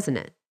are, doesn't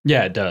it?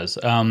 Yeah, it does.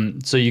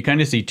 So you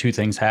kind of see two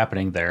things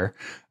happening there.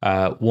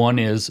 One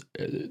is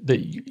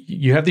that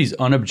you have these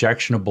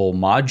unobjectionable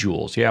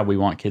modules. Yeah, we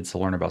want kids to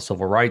learn about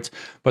civil rights,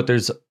 but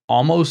there's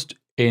almost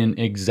an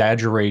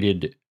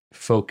exaggerated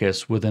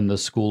focus within the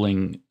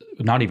schooling.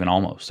 Not even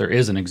almost. There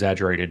is an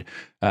exaggerated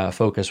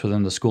focus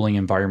within the schooling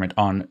environment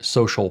on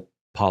social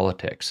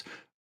politics.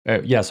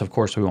 Yes, of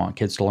course, we want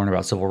kids to learn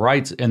about civil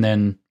rights, and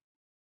then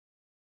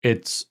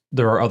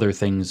there are other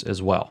things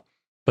as well.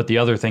 But the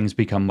other things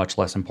become much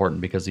less important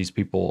because these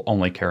people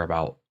only care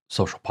about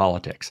social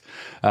politics.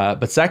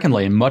 But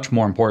secondly, and much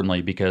more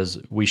importantly, because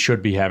we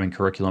should be having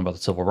curriculum about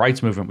the civil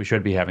rights movement, we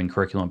should be having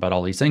curriculum about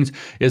all these things,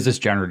 is this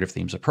generative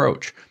themes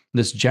approach.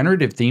 This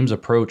generative themes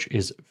approach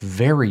is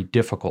very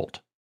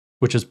difficult,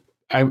 which is,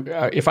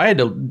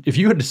 if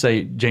you had to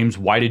say, James,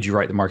 why did you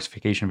write the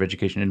Marxification of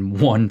Education in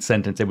one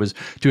sentence, it was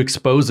to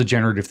expose the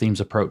generative themes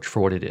approach for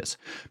what it is.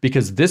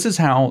 Because this is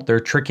how they're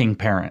tricking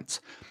parents.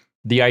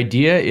 The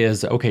idea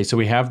is, okay, so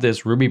we have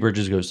this Ruby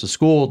Bridges Goes to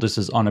School. This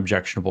is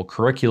unobjectionable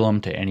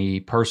curriculum to any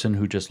person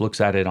who just looks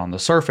at it on the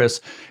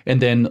surface.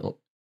 And then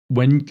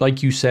when,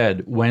 like you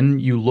said, when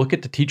you look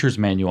at the teacher's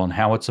manual and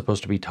how it's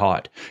supposed to be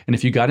taught, and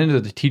if you got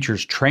into the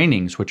teacher's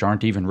trainings, which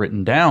aren't even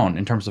written down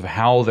in terms of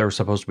how they're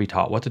supposed to be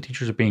taught, what the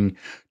teachers are being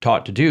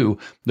taught to do,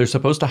 they're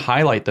supposed to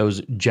highlight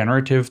those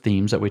generative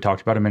themes that we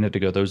talked about a minute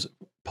ago, those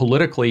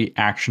politically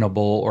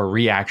actionable or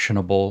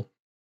reactionable,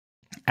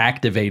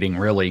 activating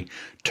really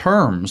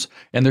terms,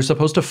 and they're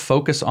supposed to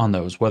focus on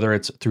those, whether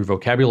it's through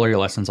vocabulary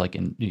lessons like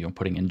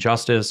putting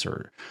injustice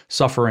or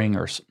suffering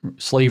or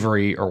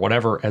slavery or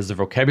whatever as the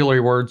vocabulary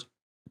words.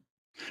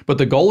 But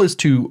the goal is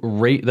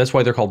that's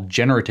why they're called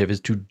generative, is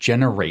to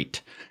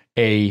generate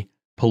a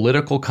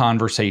political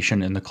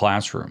conversation in the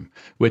classroom,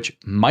 which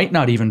might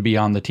not even be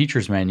on the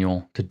teacher's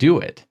manual to do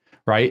it,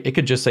 right? It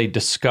could just say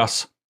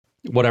discuss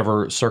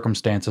whatever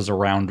circumstances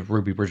around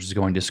Ruby Bridges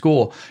going to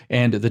school,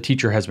 and the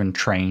teacher has been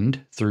trained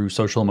through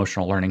social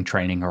emotional learning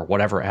training or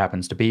whatever it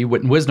happens to be.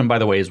 Wit and Wisdom, by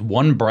the way, is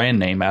one brand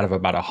name out of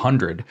about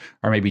 100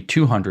 or maybe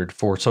 200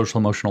 for social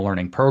emotional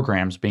learning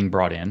programs being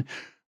brought in.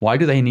 Why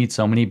do they need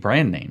so many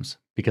brand names?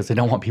 Because they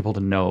don't want people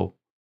to know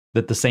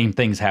that the same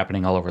thing's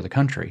happening all over the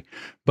country.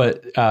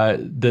 But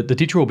the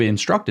teacher will be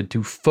instructed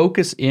to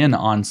focus in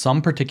on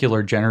some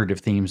particular generative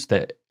themes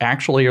that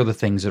actually are the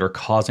things that are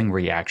causing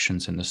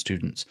reactions in the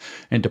students,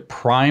 and to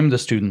prime the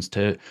students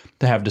to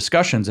have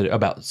discussions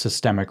about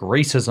systemic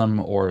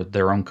racism or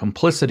their own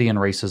complicity in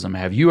racism.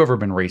 Have you ever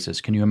been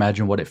racist? Can you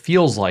imagine what it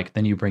feels like?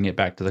 Then you bring it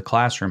back to the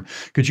classroom.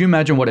 Could you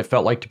imagine what it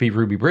felt like to be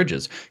Ruby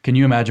Bridges? Can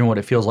you imagine what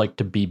it feels like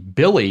to be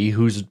Billy,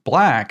 who's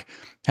black,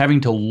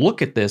 having to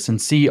look at this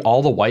and see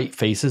all the white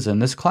faces in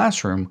this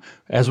classroom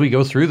as we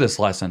go through this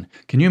lesson?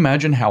 Can you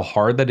imagine how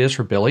hard that is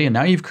for Billy? And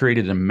now you've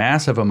created a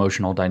massive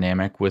emotional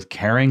dynamic with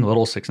caring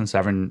little 6 and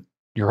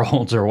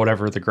 7-year-olds or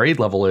whatever the grade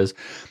level is,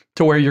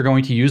 to where you're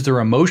going to use their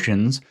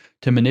emotions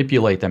to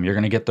manipulate them. You're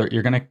going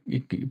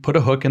to put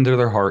a hook into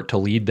their heart to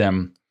lead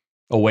them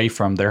away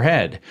from their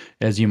head,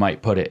 as you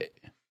might put it.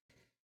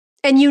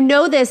 And you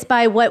know this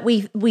by what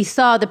we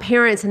saw the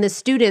parents and the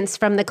students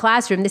from the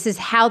classroom. This is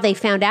how they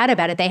found out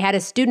about it. They had a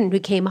student who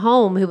came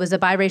home who was a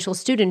biracial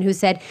student who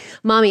said,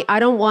 "Mommy,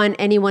 I don't want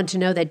anyone to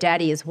know that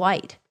Daddy is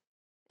white."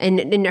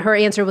 And her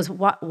answer was,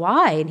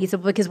 "Why?" And he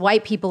said, "Because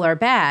white people are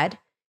bad.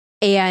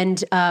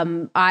 And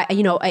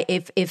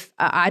if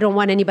I don't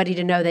want anybody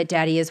to know that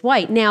Daddy is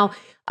white." Now,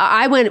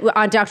 I went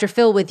on Dr.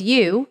 Phil with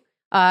you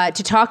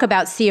to talk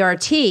about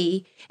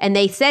CRT, and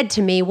they said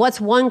to me,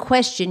 "What's one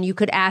question you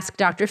could ask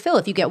Dr. Phil?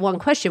 If you get one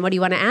question, what do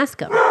you want to ask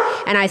him?"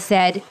 And I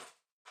said,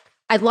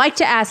 "I'd like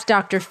to ask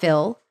Dr.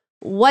 Phil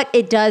what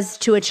it does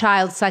to a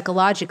child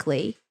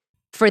psychologically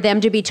for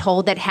them to be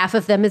told that half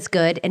of them is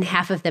good and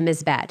half of them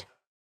is bad."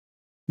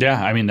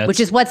 Yeah, I mean,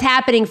 which is what's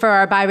happening for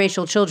our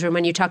biracial children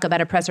when you talk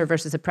about oppressor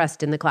versus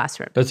oppressed in the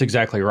classroom. That's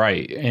exactly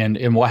right.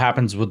 And what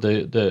happens with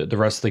the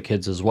rest of the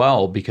kids as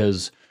well,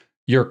 because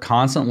you're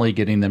constantly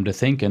getting them to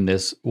think in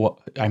this,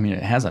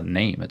 it has a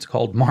name. It's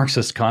called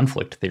Marxist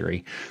conflict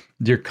theory.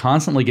 You're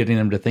constantly getting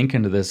them to think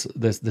into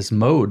this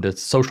mode,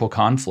 that's social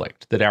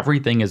conflict, that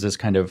everything is this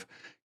kind of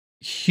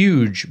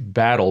huge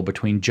battle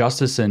between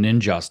justice and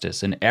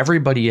injustice, and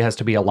everybody has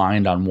to be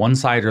aligned on one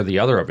side or the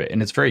other of it.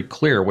 And it's very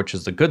clear which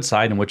is the good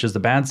side and which is the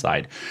bad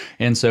side.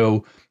 And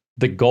so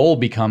the goal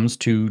becomes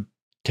to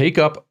take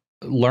up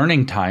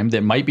learning time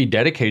that might be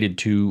dedicated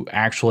to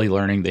actually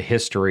learning the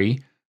history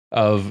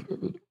of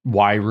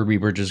why Ruby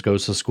Bridges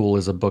Goes to School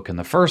is a book in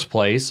the first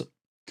place.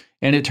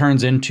 And it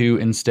turns into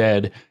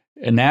instead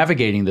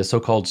navigating the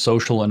so-called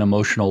social and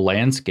emotional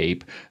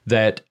landscape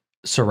that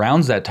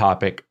surrounds that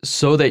topic,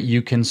 so that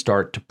you can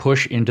start to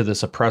push into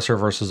this oppressor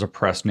versus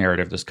oppressed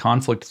narrative, this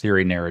conflict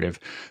theory narrative,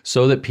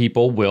 so that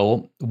people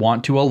will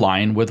want to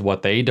align with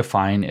what they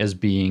define as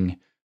being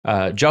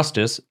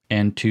justice,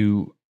 and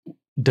to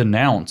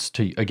denounce,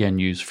 to again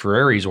use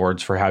Freire's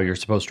words for how you're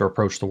supposed to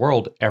approach the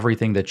world,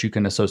 everything that you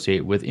can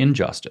associate with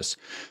injustice.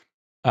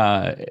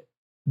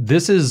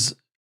 This is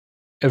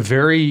a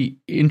very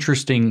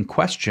interesting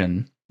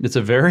question. It's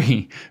a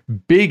very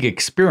big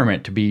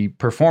experiment to be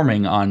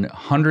performing on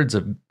hundreds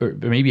of, or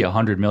maybe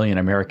 100 million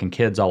American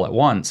kids all at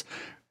once,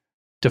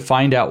 to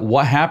find out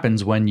what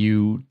happens when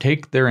you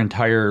take their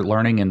entire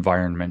learning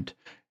environment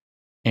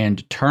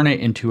and turn it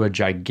into a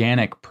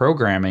gigantic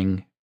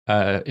programming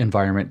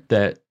environment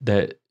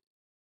that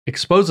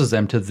exposes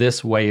them to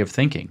this way of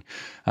thinking.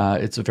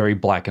 It's a very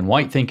black and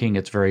white thinking.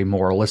 It's very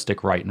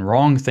moralistic, right and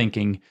wrong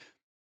thinking.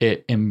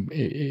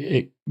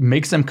 It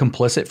makes them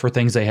complicit for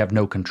things they have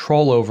no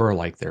control over,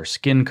 like their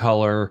skin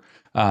color,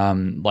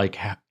 like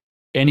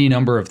any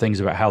number of things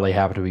about how they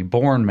happen to be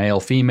born, male,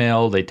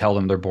 female. They tell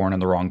them they're born in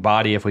the wrong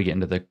body if we get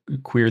into the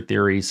queer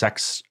theory,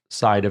 sex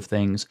side of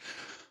things.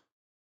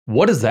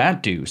 What does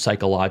that do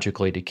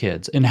psychologically to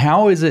kids? And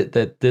how is it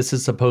that this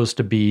is supposed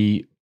to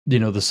be,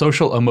 the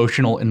social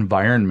emotional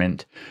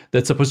environment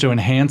that's supposed to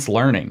enhance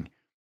learning,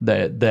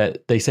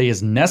 that they say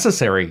is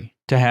necessary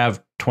to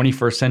have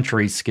 21st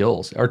century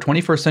skills? Are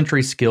 21st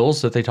century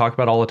skills that they talk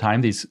about all the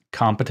time, these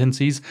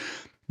competencies,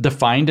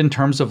 defined in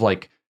terms of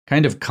like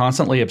kind of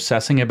constantly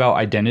obsessing about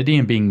identity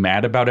and being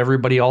mad about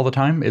everybody all the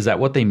time? Is that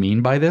what they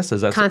mean by this?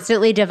 Is that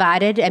constantly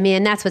divided? I mean,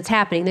 and that's what's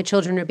happening. The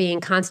children are being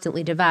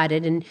constantly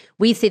divided. And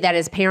we see that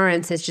as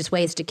parents as just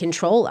ways to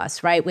control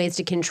us, right? Ways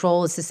to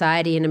control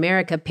society in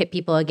America, pit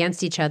people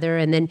against each other,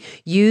 and then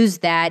use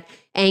that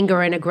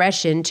anger and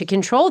aggression to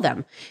control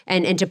them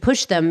and to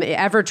push them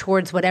ever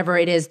towards whatever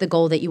it is, the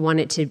goal that you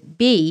want it to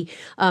be.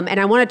 And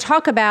I want to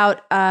talk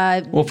about...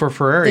 well, for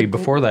Freire,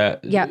 before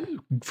that,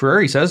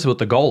 Freire says what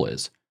the goal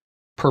is.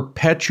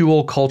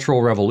 Perpetual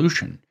cultural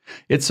revolution.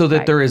 It's so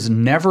that there is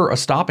never a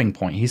stopping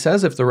point. He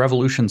says if the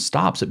revolution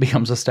stops, it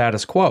becomes a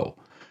status quo,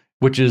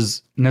 which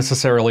is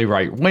necessarily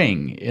right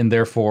wing and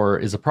therefore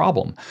is a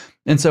problem.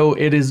 And so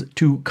it is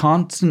to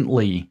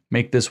constantly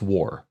make this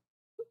war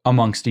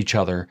amongst each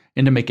other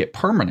and to make it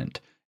permanent.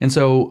 And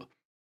so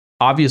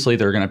obviously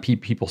there are going to be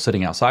people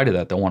sitting outside of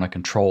that that want to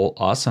control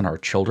us and our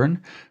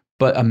children.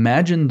 But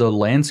imagine the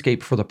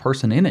landscape for the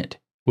person in it,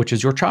 which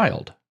is your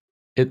child.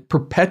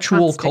 Perpetual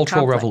constant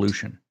cultural conflict.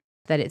 Revolution.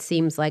 That it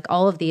seems like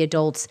all of the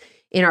adults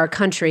in our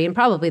country and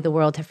probably the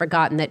world have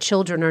forgotten that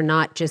children are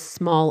not just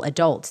small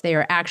adults. They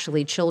are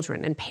actually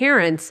children. And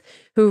parents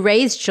who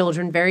raise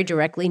children very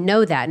directly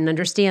know that and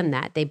understand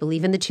that. They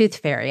believe in the tooth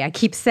fairy. I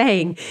keep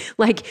saying,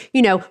 like,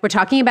 we're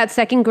talking about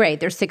second grade.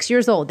 They're 6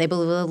 years old. They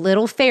believe a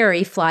little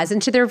fairy flies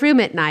into their room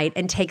at night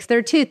and takes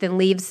their tooth and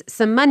leaves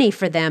some money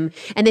for them.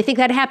 And they think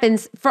that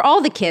happens for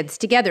all the kids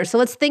together. So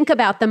let's think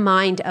about the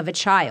mind of a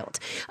child.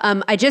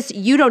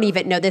 You don't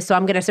even know this, so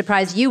I'm going to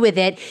surprise you with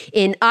it.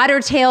 In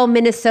Otter Tail,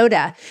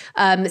 Minnesota,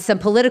 some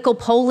political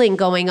polling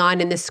going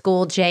on in the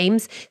school,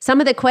 James. Some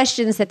of the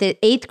questions that the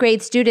 8th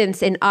grade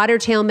students in Otter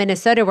Tail,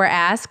 Minnesota were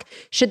asked: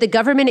 should the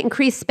government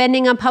increase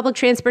spending on public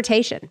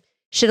transportation?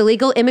 Should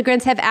illegal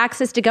immigrants have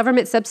access to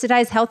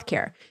government-subsidized health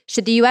care?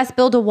 Should the U.S.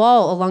 build a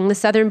wall along the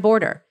southern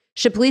border?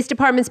 Should police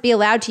departments be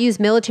allowed to use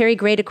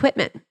military-grade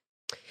equipment?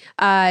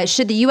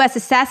 Should the U.S.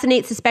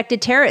 assassinate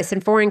suspected terrorists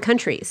in foreign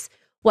countries?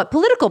 What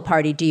political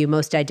party do you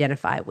most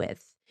identify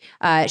with?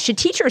 Should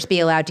teachers be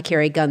allowed to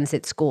carry guns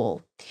at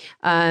school?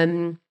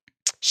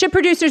 Should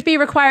producers be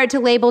required to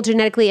label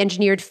genetically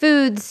engineered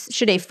foods?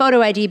 Should a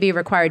photo ID be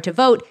required to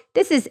vote?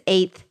 This is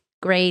 8th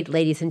grade,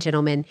 ladies and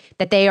gentlemen,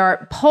 that they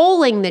are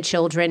polling the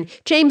children.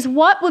 James,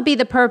 what would be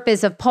the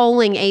purpose of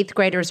polling 8th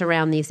graders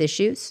around these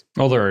issues?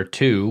 Well, there are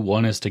two.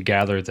 One is to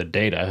gather the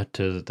data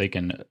they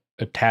can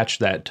attach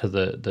that to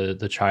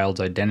the child's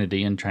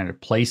identity and trying to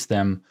place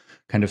them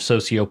kind of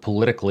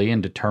socio-politically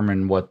and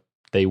determine what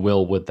they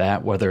will with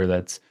that, whether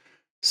that's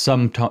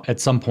at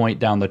some point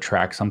down the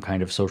track, some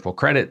kind of social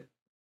credit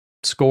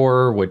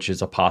score, which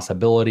is a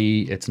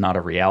possibility. It's not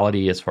a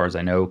reality as far as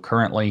I know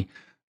currently.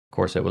 Of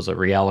course, it was a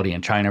reality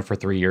in China for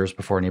 3 years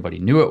before anybody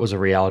knew it was a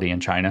reality in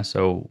China,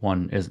 so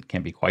one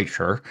can't be quite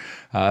sure.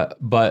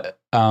 But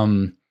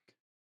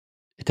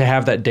to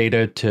have that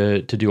data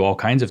to do all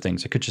kinds of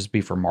things. It could just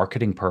be for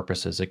marketing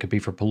purposes. It could be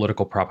for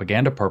political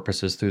propaganda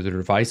purposes through their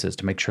devices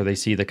to make sure they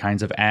see the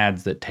kinds of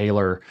ads that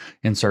tailor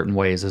in certain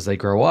ways as they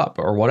grow up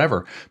or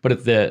whatever.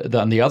 But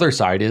on the other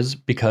side is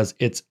because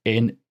it's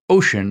an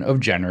ocean of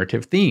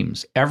generative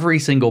themes. Every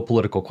single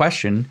political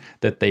question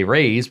that they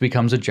raise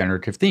becomes a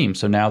generative theme.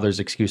 So now there's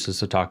excuses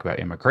to talk about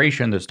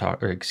immigration. There's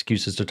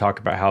excuses to talk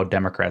about how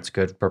Democrats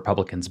good,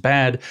 Republicans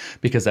bad,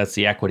 because that's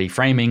the equity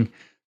framing.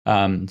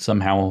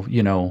 Somehow,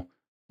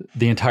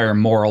 the entire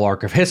moral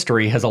arc of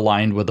history has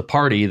aligned with the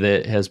party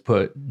that has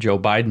put Joe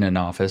Biden in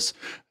office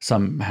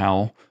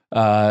somehow,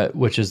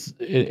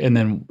 and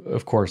then,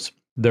 of course,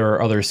 there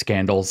are other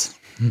scandals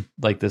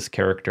like this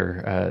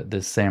character,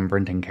 this Sam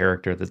Brinton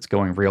character that's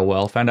going real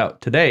well. Found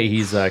out today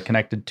he's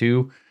connected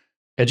to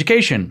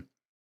education,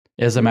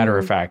 as a matter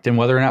of fact, and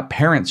whether or not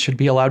parents should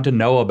be allowed to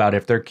know about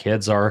if their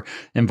kids are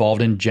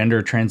involved in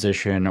gender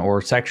transition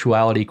or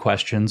sexuality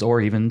questions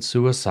or even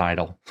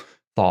suicidal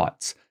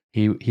thoughts.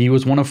 He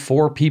was one of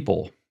 4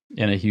 people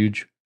in a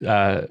huge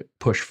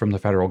push from the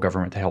federal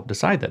government to help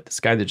decide that. This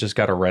guy that just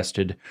got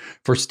arrested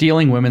for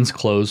stealing women's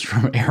clothes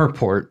from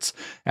airports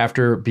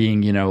after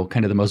being,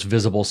 kind of the most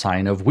visible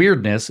sign of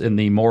weirdness in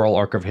the moral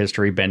arc of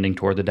history bending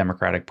toward the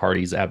Democratic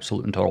Party's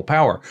absolute and total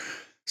power.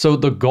 So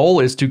the goal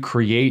is to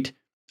create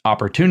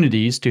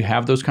opportunities to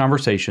have those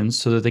conversations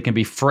so that they can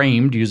be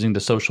framed using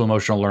the social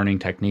emotional learning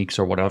techniques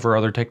or whatever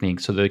other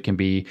techniques, so that it can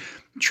be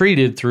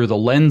treated through the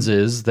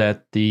lenses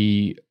that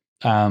the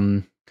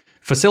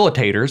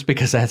facilitators,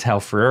 because that's how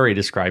Freire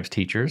describes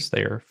teachers,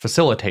 they are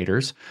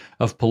facilitators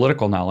of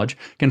political knowledge,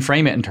 can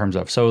frame it in terms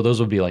of. So those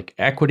would be like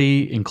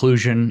equity,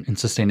 inclusion, and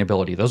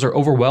sustainability. Those are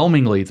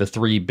overwhelmingly the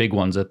 3 big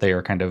ones that they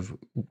are kind of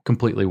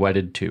completely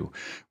wedded to.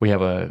 We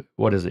have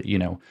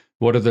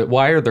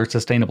why are there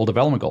sustainable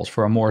development goals?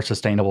 For a more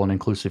sustainable and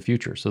inclusive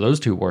future. So those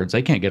 2 words,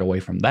 they can't get away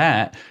from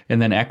that.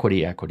 And then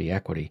equity, equity,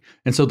 equity.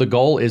 And so the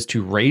goal is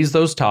to raise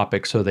those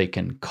topics so they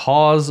can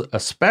cause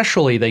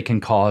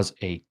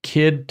a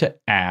kid to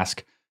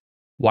ask,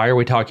 why are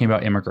we talking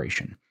about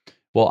immigration?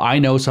 Well, I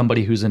know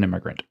somebody who's an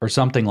immigrant or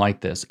something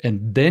like this.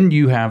 And then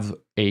you have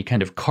a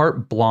kind of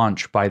carte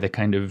blanche by the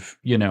kind of,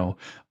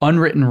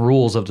 unwritten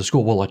rules of the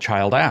school. Well, a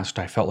child asked,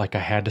 I felt like I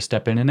had to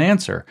step in and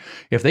answer.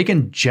 If they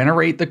can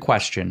generate the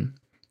question,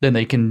 then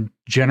they can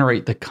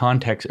generate the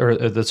context or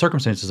the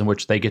circumstances in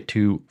which they get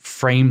to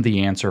frame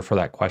the answer for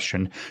that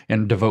question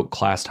and devote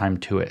class time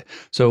to it.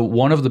 So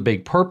one of the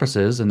big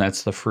purposes, and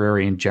that's the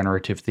Freirean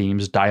generative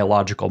themes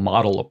dialogical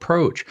model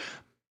approach.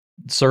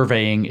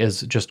 Surveying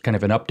is just kind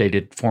of an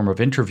updated form of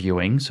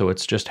interviewing. So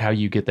it's just how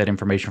you get that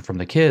information from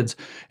the kids.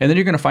 And then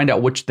you're going to find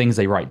out which things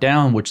they write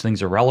down, which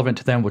things are relevant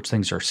to them, which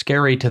things are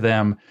scary to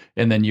them.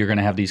 And then you're going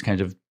to have these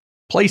kinds of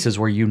places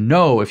where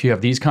if you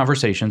have these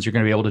conversations, you're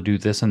going to be able to do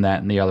this and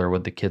that and the other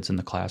with the kids in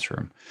the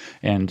classroom.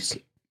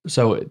 And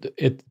so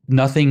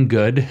nothing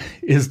good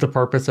is the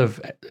purpose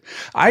of.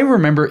 I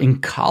remember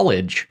in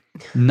college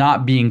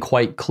not being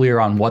quite clear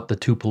on what the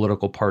 2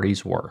 political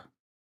parties were.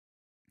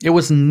 It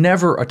was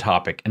never a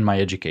topic in my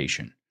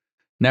education.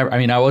 Never. I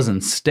mean, I was in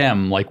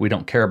STEM, like we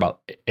don't care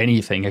about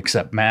anything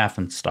except math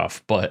and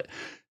stuff. But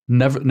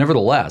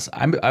nevertheless,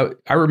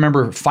 I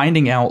remember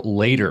finding out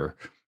later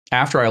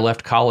after I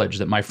left college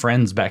that my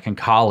friends back in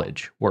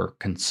college were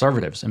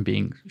conservatives and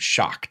being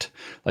shocked.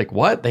 Like,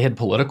 what? They had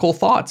political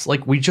thoughts.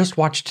 Like, we just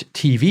watched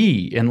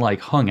TV and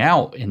like hung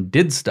out and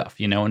did stuff,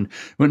 and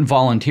went and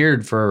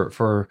volunteered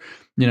for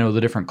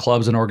the different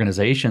clubs and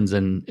organizations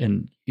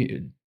and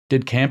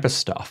did campus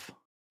stuff.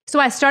 So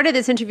I started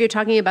this interview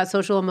talking about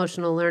social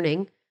emotional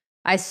learning.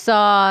 I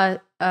saw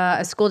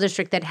a school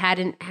district that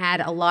hadn't had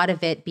a lot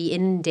of it be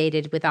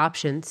inundated with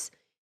options,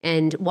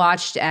 and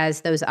watched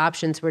as those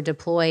options were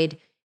deployed,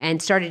 and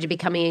started to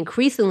becoming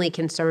increasingly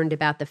concerned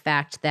about the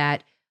fact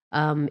that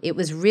it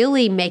was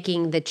really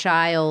making the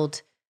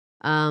child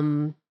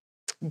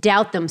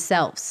doubt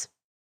themselves.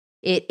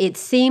 It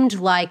seemed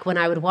like when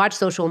I would watch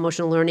social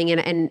emotional learning,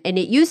 and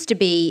it used to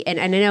be, and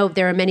I know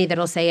there are many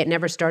that'll say it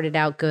never started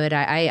out good.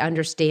 I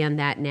understand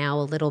that now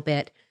a little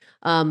bit.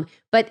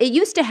 But it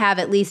used to have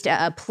at least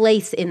a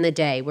place in the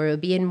day where it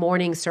would be in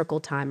morning circle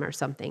time or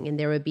something, and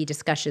there would be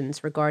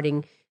discussions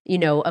regarding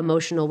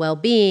emotional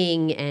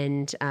well-being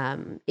and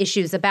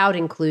issues about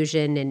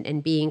inclusion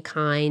and being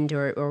kind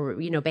or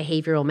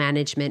behavioral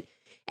management.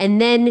 And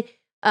then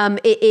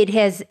it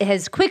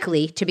has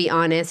quickly, to be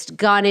honest,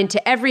 gone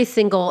into every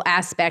single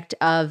aspect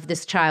of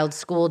this child's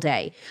school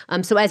day.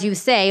 So as you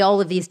say,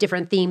 all of these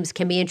different themes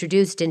can be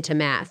introduced into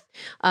math.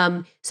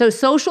 So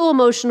social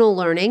emotional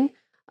learning,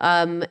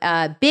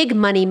 big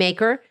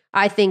moneymaker.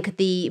 I think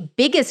the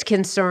biggest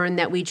concern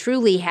that we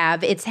truly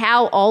have, it's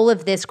how all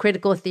of this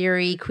critical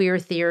theory, queer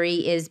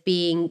theory is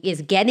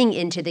getting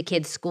into the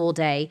kids' school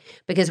day,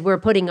 because we're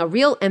putting a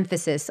real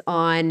emphasis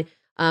on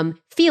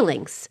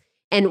feelings.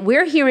 And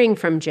we're hearing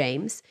from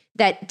James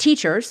that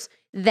teachers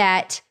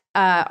that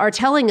are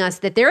telling us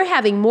that they're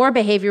having more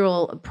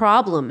behavioral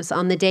problems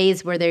on the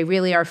days where they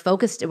really are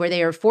focused, where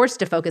they are forced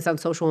to focus on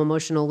social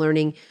emotional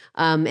learning.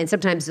 And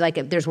sometimes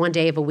like there's one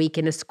day of a week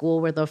in a school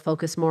where they'll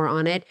focus more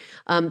on it.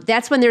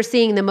 That's when they're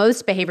seeing the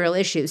most behavioral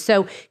issues.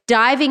 So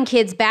diving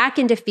kids back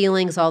into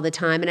feelings all the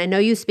time. And I know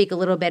you speak a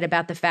little bit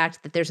about the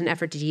fact that there's an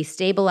effort to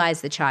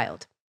destabilize the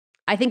child.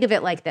 I think of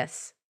it like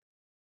this.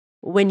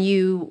 When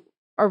you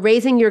are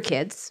raising your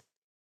kids,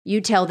 you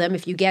tell them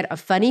if you get a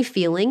funny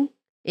feeling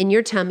in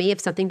your tummy,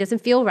 if something doesn't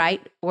feel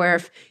right, or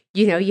if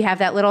you have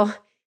that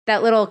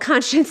little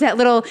conscience, that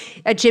little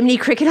Jiminy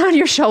Cricket on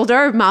your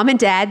shoulder, mom and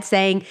dad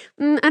saying,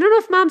 I don't know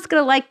if mom's going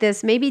to like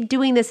this. Maybe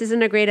doing this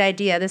isn't a great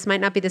idea. This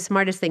might not be the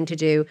smartest thing to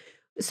do.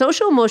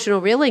 Social emotional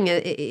learning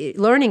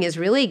is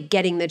really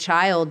getting the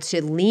child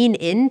to lean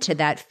into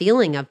that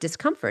feeling of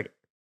discomfort.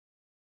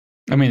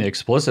 I mean,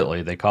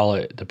 explicitly, they call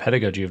it the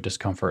pedagogy of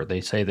discomfort.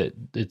 They say that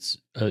it's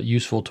a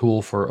useful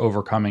tool for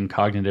overcoming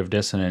cognitive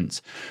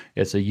dissonance.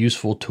 It's a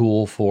useful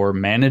tool for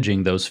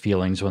managing those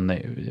feelings when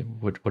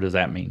what does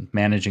that mean?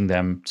 Managing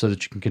them so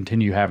that you can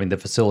continue having the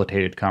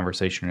facilitated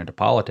conversation into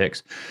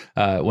politics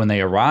when they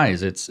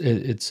arise.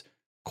 It's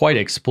quite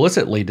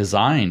explicitly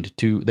designed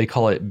they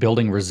call it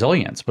building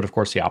resilience. But of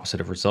course, the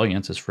opposite of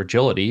resilience is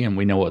fragility. And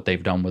we know what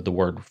they've done with the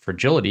word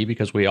fragility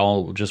because we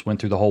all just went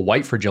through the whole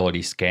white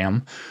fragility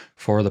scam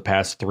for the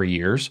past 3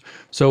 years.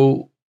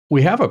 So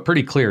we have a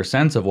pretty clear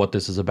sense of what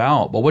this is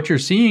about. But what you're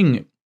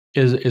seeing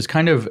is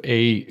kind of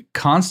a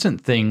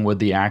constant thing with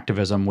the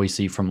activism we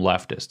see from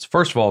leftists.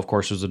 First of all, of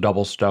course, there's a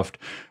double-stuffed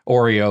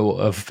Oreo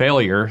of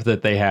failure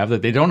that they have,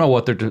 that they don't know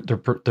what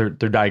they're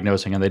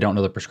diagnosing and they don't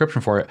know the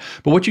prescription for it.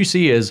 But what you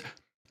see is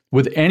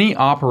with any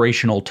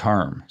operational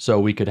term, so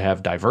we could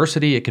have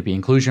diversity, it could be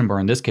inclusion, or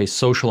in this case,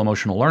 social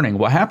emotional learning,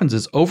 what happens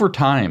is over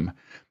time,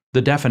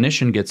 the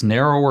definition gets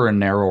narrower and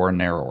narrower and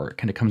narrower,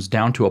 and it comes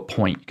down to a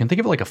point. You can think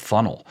of it like a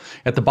funnel.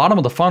 At the bottom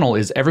of the funnel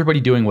is everybody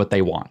doing what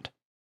they want.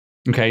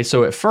 Okay,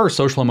 so at first,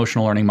 social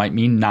emotional learning might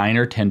mean 9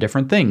 or 10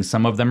 different things.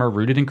 Some of them are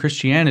rooted in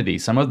Christianity.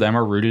 Some of them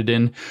are rooted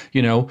in,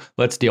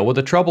 let's deal with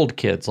the troubled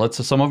kids.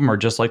 Some of them are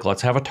just like,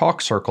 let's have a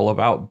talk circle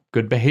about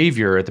good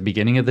behavior at the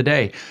beginning of the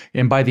day.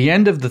 And by the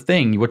end of the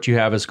thing, what you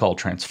have is called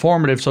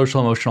transformative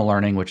social emotional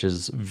learning, which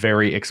is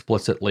very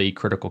explicitly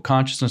critical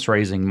consciousness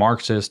raising,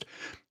 Marxist.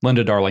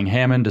 Linda Darling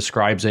Hammond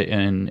describes it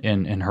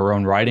in her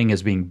own writing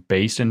as being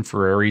based in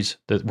Freire's,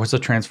 what's a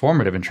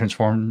transformative and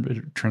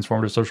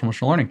transformative social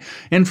emotional learning,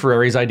 in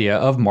Freire's idea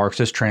of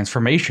Marxist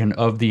transformation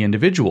of the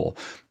individual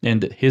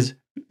and his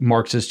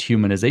Marxist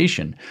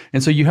humanization.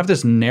 And so you have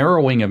this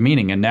narrowing of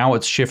meaning, and now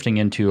it's shifting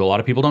into, a lot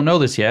of people don't know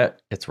this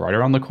yet, it's right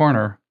around the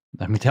corner.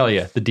 Let me tell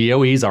you, the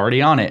DOE is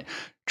already on it.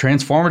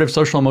 Transformative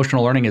social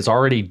emotional learning is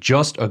already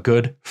just a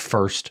good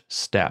first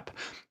step.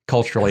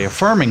 Culturally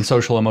affirming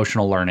social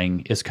emotional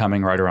learning is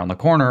coming right around the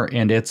corner,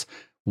 and it's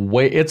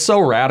so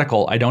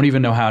radical. I don't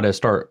even know how to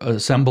start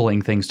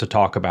assembling things to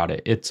talk about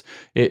it.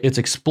 It's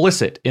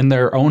explicit in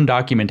their own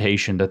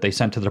documentation that they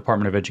sent to the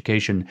Department of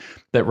Education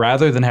that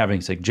rather than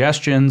having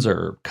suggestions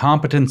or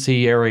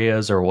competency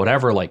areas or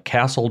whatever like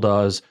Castle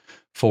does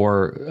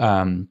for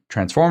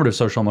transformative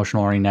social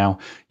emotional learning, now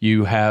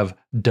you have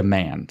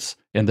demands.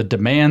 And the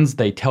demands,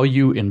 they tell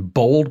you in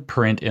bold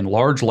print in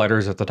large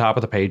letters at the top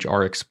of the page,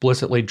 are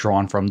explicitly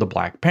drawn from the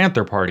Black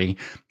Panther Party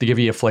to give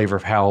you a flavor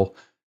of how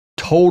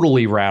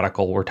totally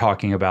radical we're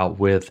talking about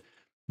with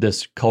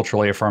this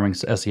culturally affirming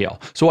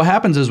SEL. So what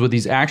happens is with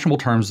these actionable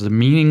terms, the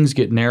meanings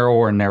get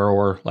narrower and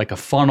narrower, like a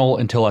funnel,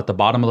 until at the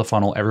bottom of the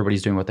funnel,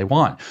 everybody's doing what they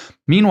want.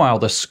 Meanwhile,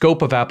 the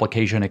scope of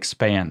application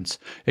expands.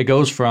 It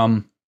goes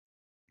from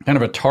kind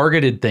of a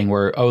targeted thing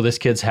where, oh, this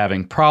kid's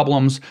having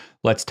problems.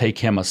 Let's take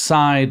him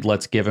aside.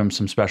 Let's give him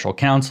some special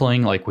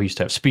counseling. Like we used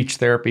to have speech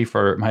therapy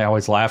I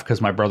always laugh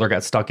because my brother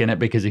got stuck in it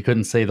because he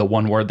couldn't say the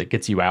one word that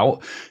gets you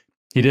out.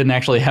 He didn't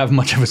actually have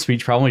much of a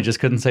speech problem. He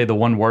just couldn't say the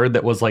one word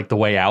that was like the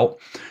way out.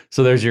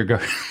 So there's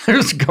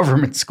there's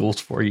government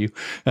schools for you.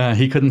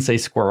 He couldn't say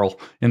squirrel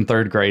in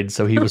 3rd grade.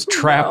 So he was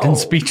trapped in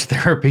speech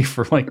therapy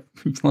for like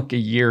a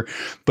year.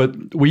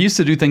 But we used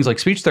to do things like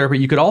speech therapy.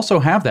 You could also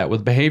have that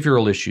with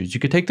behavioral issues. You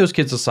could take those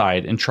kids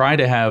aside and try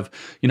to have,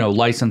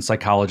 licensed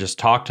psychologists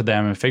talk to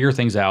them and figure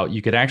things out.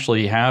 You could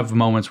actually have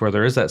moments where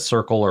there is that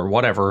circle or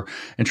whatever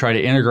and try to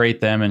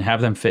integrate them and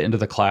have them fit into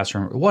the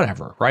classroom or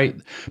whatever, right?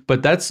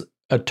 But that's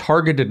a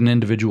targeted and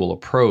individual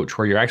approach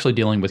where you're actually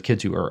dealing with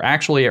kids who are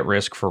actually at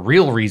risk for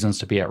real reasons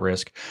to be at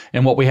risk.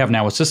 And what we have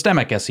now is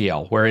systemic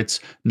SEL, where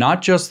it's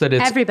not just that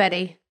it's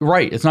everybody.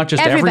 Right. It's not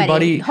just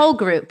everybody. Whole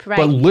group, right.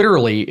 But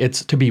literally,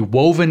 it's to be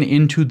woven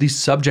into the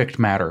subject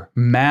matter.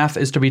 Math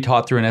is to be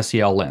taught through an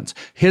SEL lens.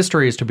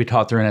 History is to be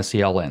taught through an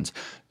SEL lens.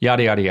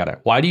 Yada, yada, yada.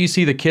 Why do you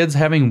see the kids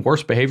having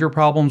worse behavior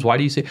problems? Why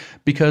do you see?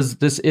 Because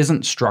this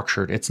isn't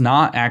structured. It's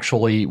not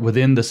actually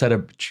within the set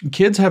of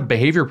kids have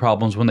behavior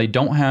problems when they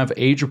don't have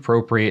age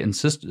appropriate and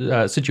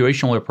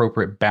situationally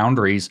appropriate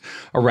boundaries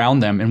around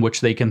them in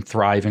which they can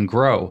thrive and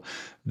grow.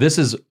 This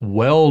is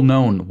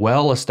well-known,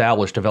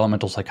 well-established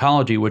developmental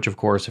psychology, which, of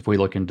course, if we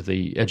look into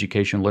the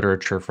education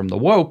literature from the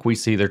woke, we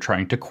see they're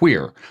trying to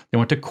queer. They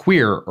want to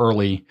queer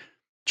early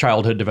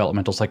childhood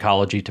developmental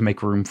psychology to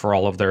make room for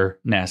all of their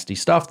nasty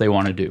stuff they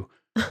want to do.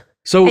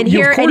 So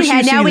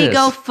now we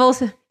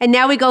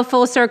go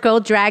full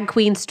circle. Drag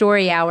queen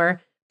story hour,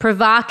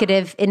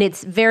 provocative in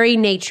its very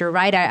nature,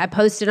 right? I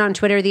posted on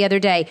Twitter the other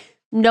day.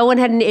 No one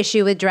had an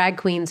issue with drag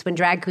queens when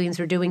drag queens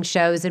were doing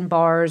shows in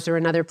bars or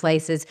in other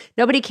places.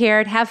 Nobody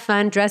cared. Have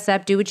fun, dress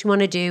up, do what you want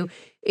to do.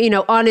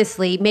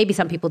 Honestly, maybe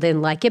some people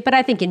didn't like it, but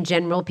I think in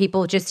general,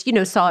 people just,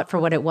 saw it for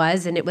what it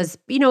was. And it was,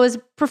 it was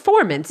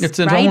performance. It's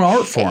its own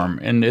art form.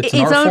 And it's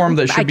an art form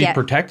that should be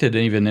protected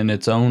even in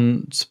its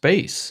own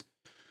space.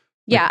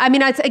 Yeah, I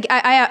mean, I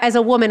as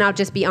a woman, I'll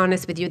just be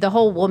honest with you. The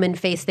whole woman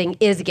face thing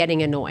is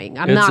getting annoying.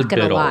 I'm not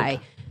going to lie.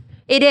 Old.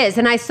 It is.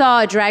 And I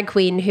saw a drag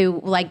queen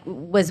who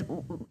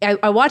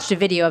I watched a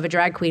video of a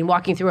drag queen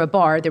walking through a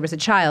bar. There was a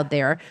child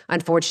there,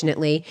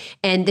 unfortunately.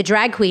 And the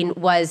drag queen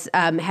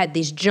had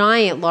these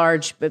giant,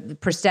 large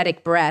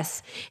prosthetic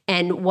breasts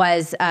and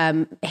was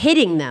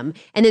hitting them,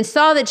 and then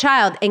saw the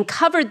child and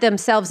covered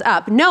themselves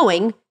up,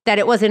 knowing that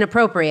it was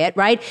inappropriate,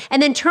 right?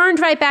 And then turned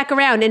right back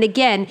around and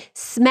again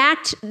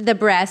smacked the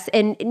breasts.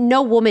 And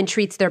no woman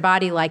treats their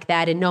body like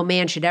that, and no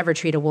man should ever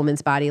treat a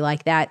woman's body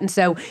like that. And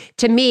so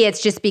to me,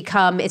 it's just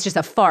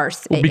a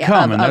farce. And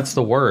that's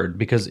the word,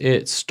 because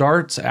it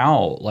starts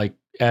out like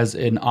as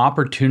an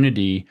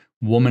opportunity,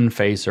 woman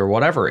face or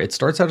whatever. It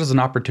starts out as an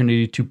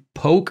opportunity to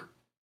poke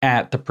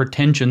at the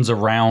pretensions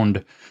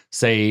around,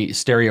 say,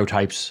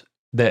 stereotypes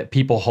that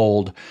people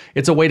hold.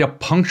 It's a way to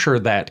puncture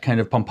that kind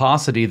of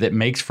pomposity that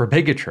makes for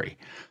bigotry.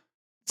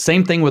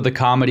 Same thing with the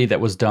comedy that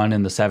was done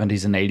in the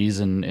 70s and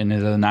 80s and into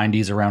the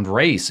 90s around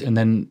race. And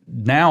then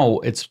now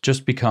it's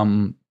just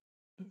become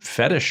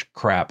fetish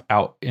crap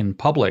out in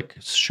public,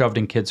 shoved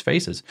in kids'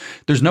 faces.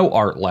 There's no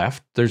art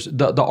left.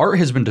 The art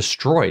has been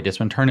destroyed. It's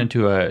been turned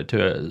into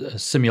a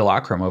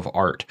simulacrum of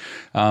art.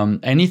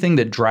 Anything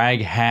that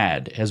drag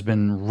had has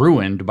been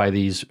ruined by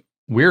these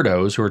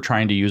weirdos who are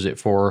trying to use it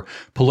for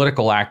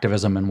political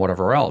activism and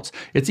whatever else.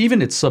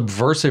 Its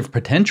subversive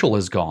potential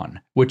is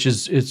gone, which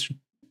is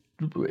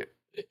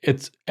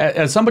it's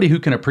as somebody who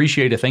can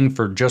appreciate a thing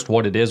for just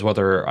what it is,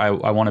 whether I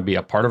want to be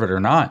a part of it or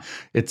not,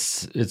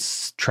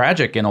 it's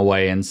tragic in a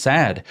way and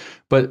sad.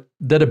 But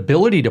that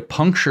ability to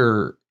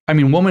puncture,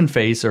 woman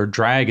face or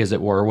drag, as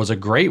it were, was a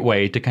great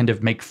way to kind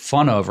of make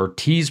fun of or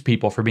tease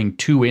people for being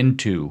too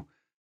into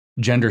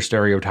gender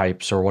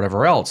stereotypes or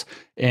whatever else,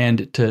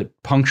 and to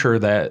puncture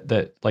that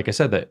like I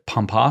said, that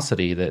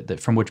pomposity that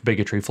from which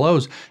bigotry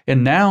flows.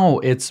 And now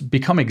it's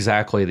become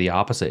exactly the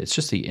opposite. It's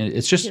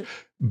just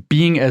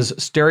being as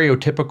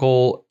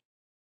stereotypical.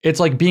 It's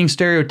like being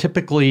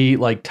stereotypically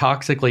like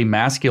toxically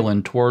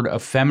masculine toward a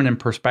feminine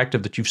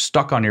perspective that you've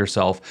stuck on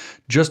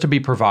yourself just to be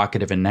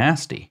provocative and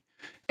nasty.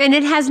 And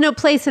it has no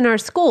place in our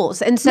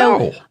schools. And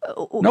so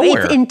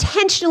it's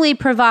intentionally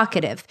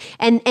provocative.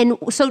 And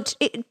so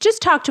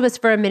just talk to us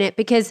for a minute,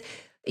 because,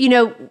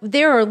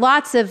 there are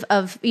lots of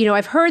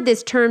I've heard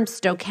this term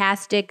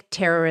stochastic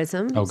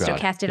terrorism. Oh, God.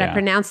 Stochastic, yeah. I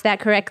pronounced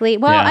that correctly?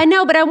 Well, yeah. I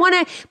know, but I want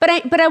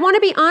to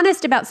be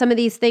honest about some of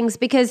these things,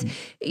 because,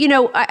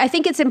 I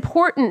think it's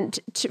important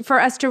for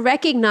us to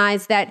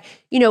recognize that,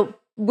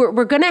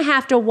 we're going to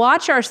have to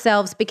watch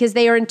ourselves, because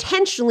they are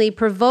intentionally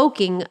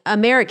provoking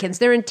Americans.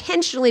 They're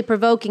intentionally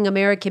provoking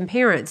American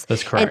parents.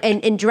 That's correct.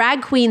 And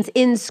drag queens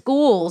in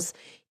schools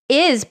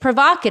is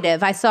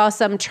provocative. I saw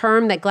some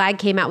term that GLAAD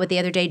came out with the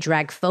other day,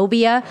 drag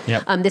phobia.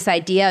 Yep. This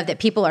idea that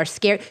people are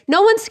scared.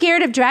 No one's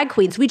scared of drag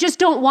queens. We just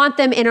don't want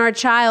them in our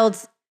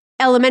child's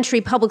elementary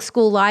public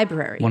school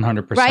library.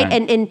 100%. Right?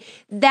 And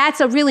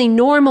that's a really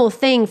normal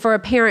thing for a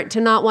parent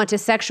to not want to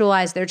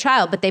sexualize their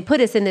child. But they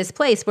put us in this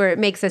place where it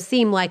makes us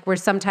seem like we're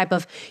some type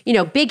of,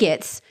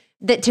 bigots,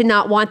 that to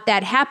not want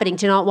that happening,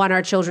 to not want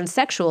our children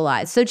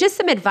sexualized. So just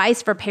some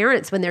advice for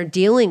parents when they're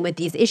dealing with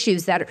these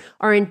issues that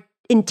are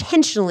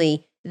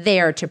intentionally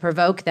there to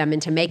provoke them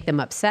and to make them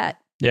upset.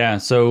 Yeah,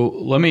 so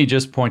let me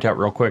just point out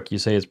real quick, you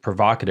say it's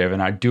provocative,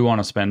 and I do want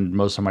to spend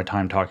most of my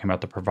time talking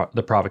about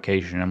the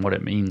provocation and what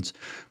it means.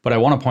 But I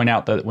want to point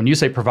out that when you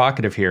say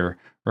provocative here,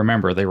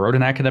 remember, they wrote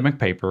an academic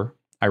paper.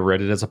 I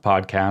read it as a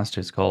podcast.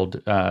 It's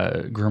called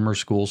Groomer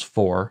Schools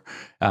 4,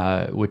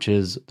 which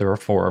is, there are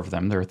 4 of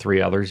them. There are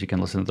 3 others. You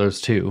can listen to those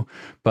too.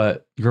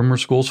 But Groomer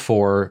Schools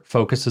 4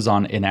 focuses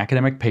on an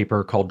academic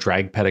paper called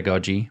Drag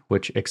Pedagogy,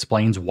 which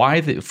explains why,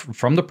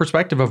 from the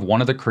perspective of one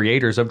of the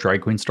creators of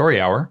Drag Queen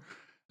Story Hour,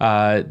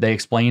 they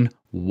explain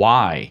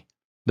why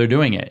they're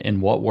doing it.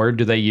 And what word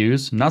do they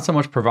use? Not so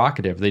much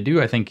provocative. They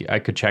do, I think I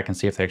could check and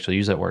see if they actually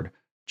use that word.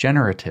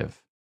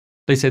 Generative.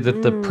 They say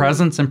that the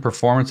presence and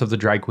performance of the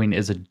drag queen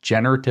is a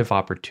generative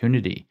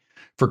opportunity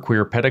for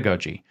queer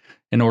pedagogy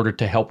in order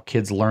to help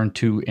kids learn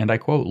to, and I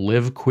quote,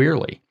 live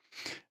queerly.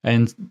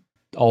 And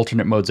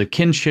alternate modes of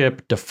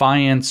kinship,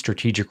 defiance,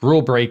 strategic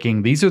rule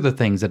breaking, these are the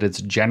things that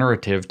it's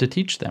generative to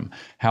teach them.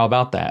 How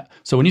about that?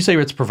 So when you say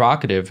it's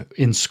provocative,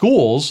 in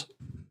schools,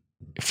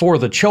 for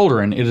the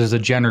children, it is a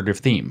generative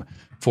theme.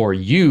 For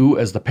you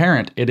as the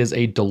parent, it is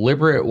a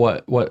deliberate,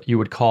 what you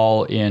would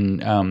call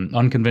in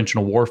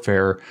unconventional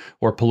warfare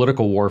or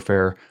political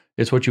warfare,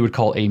 it's what you would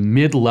call a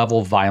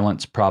mid-level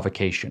violence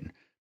provocation.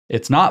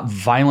 It's not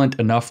violent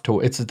enough to,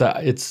 it's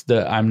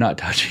the I'm not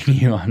touching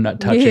you, I'm not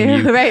touching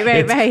you. Right.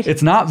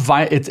 It's not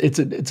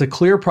it's a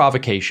clear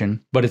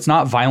provocation, but it's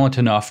not violent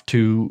enough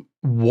to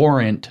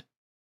warrant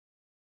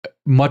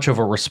much of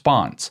a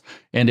response.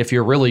 And if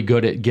you're really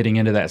good at getting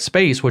into that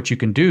space, what you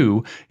can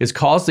do is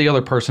cause the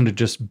other person to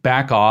just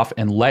back off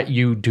and let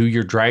you do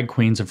your drag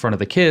queens in front of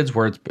the kids,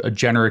 where it's a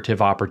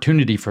generative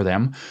opportunity for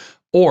them,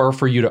 or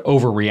for you to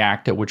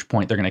overreact, at which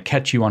point they're going to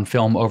catch you on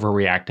film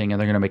overreacting and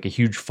they're going to make a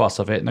huge fuss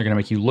of it and they're going to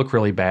make you look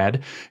really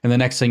bad. And the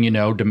next thing you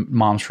know,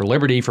 Moms for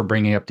Liberty, for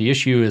bringing up the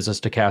issue, is a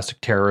stochastic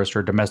terrorist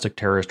or domestic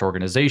terrorist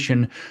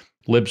organization.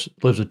 Libs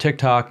with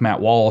TikTok,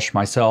 Matt Walsh,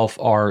 myself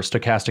are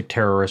stochastic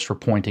terrorists for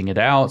pointing it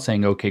out,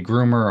 saying, okay,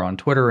 groomer on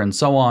Twitter and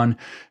so on.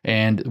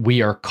 And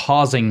we are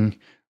causing,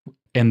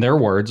 in their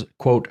words,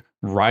 quote,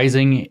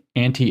 rising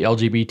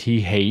anti-LGBT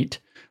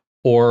hate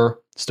or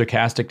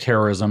stochastic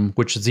terrorism,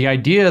 which is the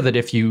idea that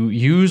if you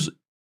use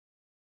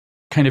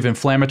kind of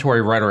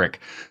inflammatory rhetoric,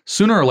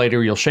 sooner or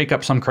later you'll shake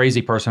up some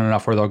crazy person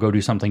enough where they'll go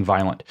do something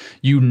violent.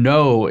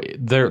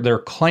 Their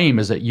claim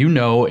is that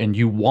and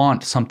you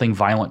want something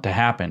violent to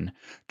happen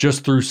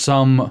just through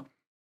some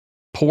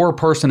poor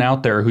person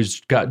out there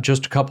who's got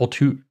just a couple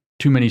too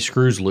many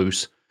screws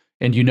loose.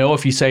 And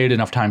if you say it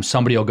enough times,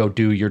 somebody will go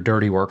do your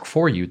dirty work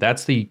for you.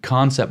 That's the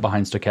concept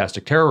behind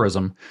stochastic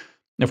terrorism.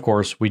 Of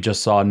course, we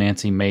just saw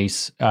Nancy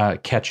Mace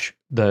catch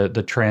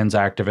the trans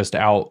activist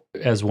out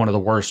as one of the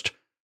worst,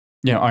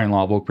 Iron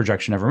Law woke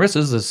projection ever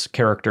misses. This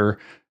character,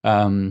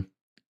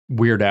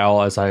 Weird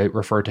Al, as I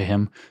refer to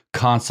him,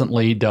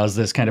 constantly does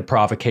this kind of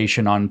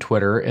provocation on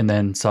Twitter, and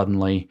then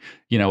suddenly,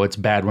 it's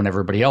bad when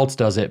everybody else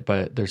does it,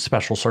 but there's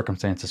special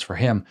circumstances for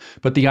him.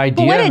 But the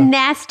idea, what a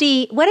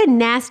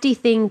nasty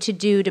thing to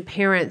do to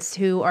parents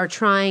who are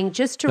trying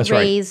just to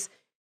raise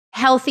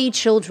healthy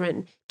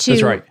children,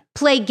 to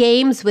play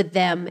games with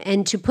them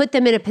and to put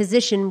them in a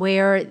position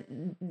where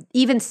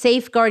even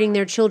safeguarding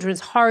their children's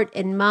heart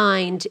and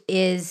mind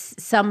is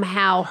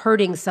somehow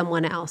hurting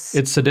someone else.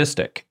 It's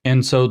sadistic.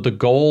 And so the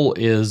goal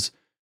is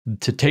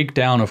to take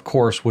down, of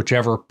course,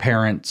 whichever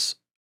parents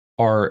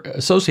are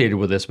associated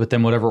with this, but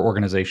then whatever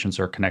organizations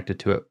are connected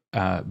to it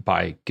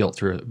by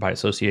guilt by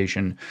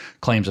association,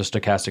 claims of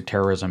stochastic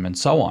terrorism, and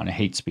so on,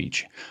 hate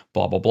speech,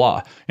 blah, blah,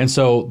 blah. And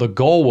so the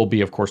goal will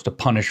be, of course, to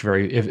punish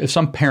if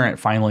some parent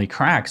finally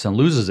cracks and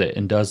loses it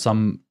and does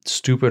some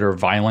stupid or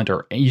violent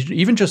or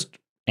even just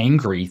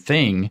angry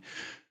thing,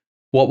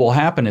 what will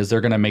happen is they're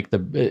going to make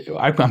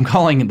I'm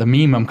calling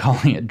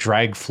it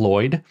Drag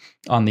Floyd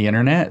on the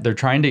internet. They're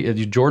trying to,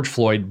 George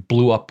Floyd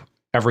blew up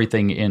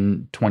everything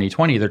in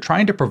 2020. They're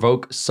trying to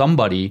provoke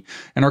somebody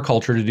in our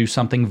culture to do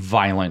something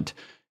violent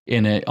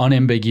in an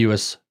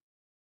unambiguous,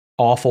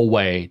 awful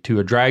way to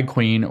a drag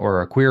queen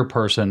or a queer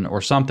person or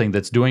something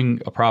that's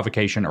doing a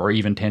provocation or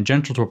even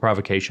tangential to a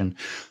provocation.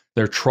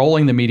 They're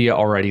trolling the media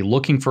already,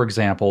 looking for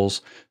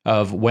examples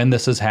of when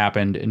this has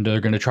happened, and they're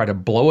going to try to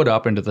blow it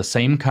up into the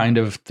same kind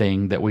of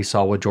thing that we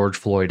saw with George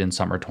Floyd in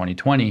summer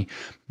 2020,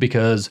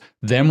 because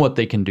then what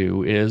they can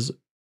do is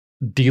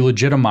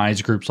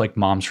delegitimize groups like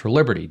Moms for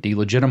Liberty,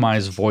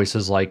 delegitimize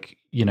voices like,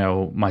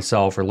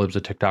 myself or Libs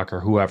of TikTok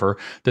or whoever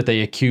that they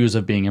accuse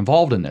of being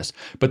involved in this.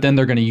 But then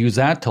they're going to use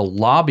that to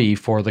lobby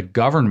for the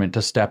government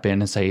to step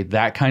in and say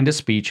that kind of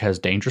speech has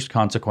dangerous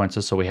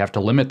consequences, so we have to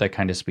limit that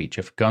kind of speech.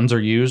 If guns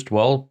are used,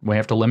 well, we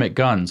have to limit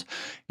guns.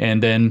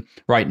 And then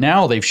right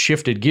now they've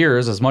shifted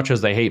gears. As much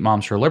as they hate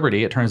Moms for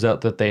Liberty, it turns out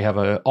that they have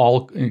a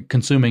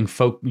all-consuming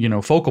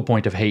focal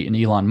point of hate in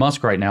Elon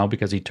Musk right now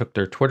because he took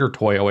their Twitter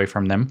toy away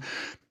from them.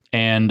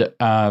 And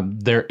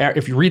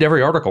if you read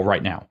every article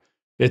right now,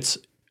 it's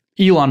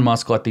Elon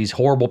Musk let these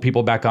horrible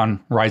people back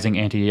on rising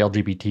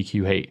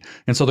anti-LGBTQ hate.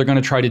 And so they're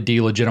going to try to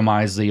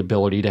delegitimize the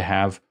ability to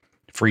have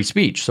free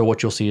speech. So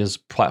what you'll see is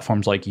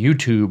platforms like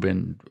YouTube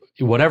and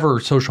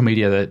whatever social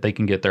media that they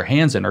can get their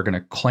hands in are going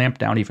to clamp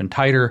down even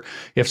tighter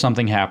if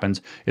something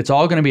happens. It's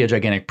all going to be a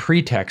gigantic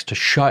pretext to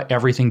shut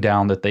everything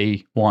down that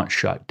they want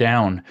shut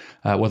down,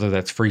 whether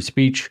that's free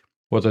speech,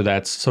 whether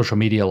that's social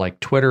media like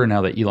Twitter,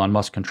 now that Elon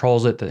Musk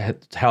controls it,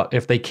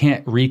 if they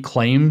can't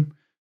reclaim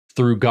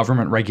through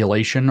government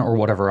regulation or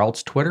whatever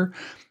else Twitter,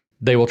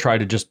 they will try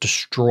to just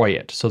destroy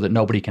it so that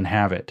nobody can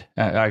have it.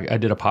 I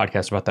did a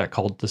podcast about that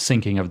called The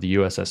Sinking of the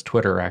USS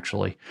Twitter,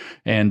 actually.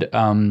 And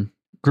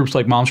groups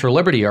like Moms for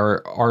Liberty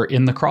are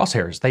in the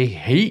crosshairs. They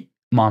hate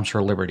Moms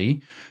for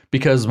Liberty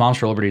because Moms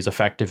for Liberty is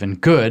effective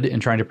and good in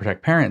trying to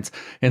protect parents.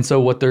 And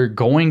so what they're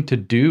going to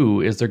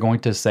do is they're going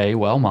to say,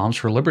 well, Moms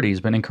for Liberty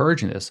has been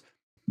encouraging this.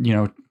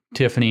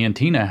 Tiffany and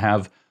Tina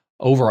have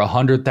over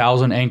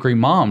 100,000 angry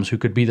moms who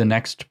could be the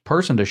next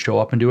person to show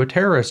up and do a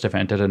terrorist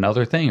event at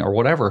another thing or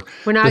whatever.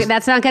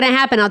 That's not going to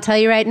happen. I'll tell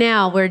you right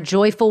now. We're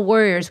joyful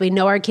warriors. We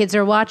know our kids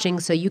are watching,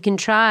 so you can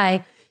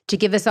try to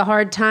give us a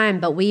hard time,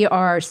 but we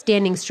are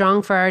standing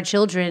strong for our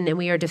children and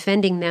we are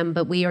defending them,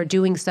 but we are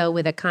doing so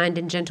with a kind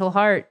and gentle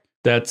heart.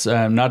 That's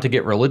not to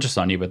get religious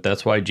on you, but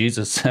that's why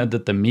Jesus said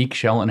that the meek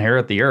shall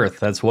inherit the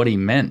earth. That's what he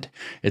meant.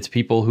 It's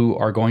people who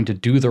are going to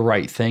do the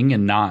right thing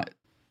and not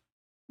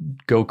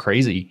go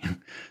crazy.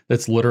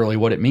 That's literally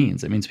what it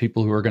means. It means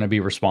people who are going to be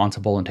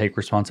responsible and take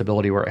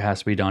responsibility where it has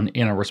to be done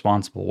in a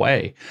responsible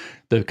way.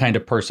 The kind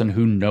of person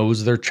who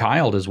knows their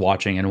child is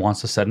watching and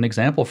wants to set an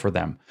example for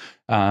them.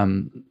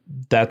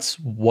 That's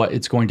what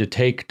it's going to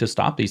take to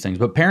stop these things.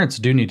 But parents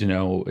do need to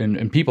know,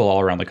 and people all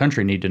around the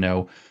country need to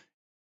know,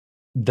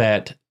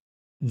 that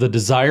the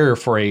desire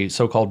for a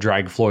so-called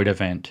Drag Floyd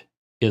event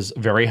is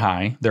very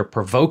high. They're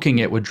provoking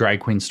it with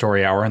Drag Queen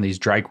Story Hour and these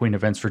drag queen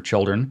events for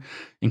children,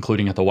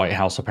 including at the White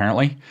House,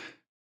 apparently.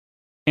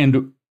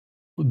 And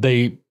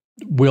they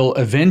will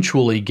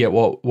eventually get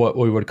what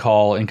we would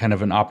call, in kind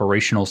of an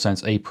operational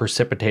sense, a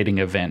precipitating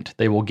event.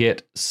 They will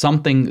get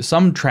something,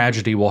 some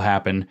tragedy will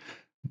happen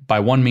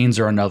by one means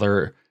or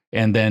another,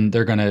 and then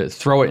they're going to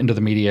throw it into the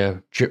media,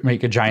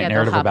 make a giant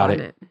narrative about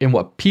it. And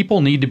what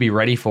people need to be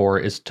ready for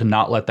is to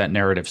not let that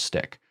narrative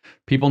stick.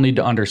 People need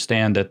to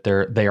understand that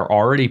they are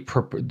already,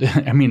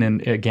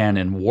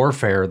 in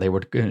warfare, they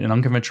would, in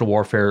unconventional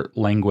warfare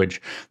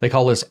language, they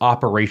call this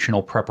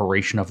operational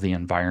preparation of the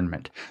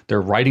environment.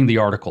 They're writing the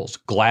articles.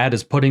 GLAAD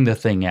is putting the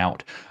thing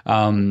out.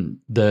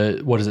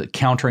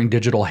 Countering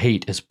Digital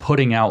Hate is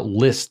putting out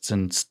lists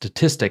and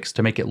statistics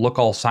to make it look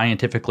all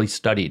scientifically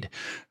studied.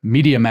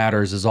 Media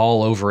Matters is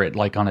all over it,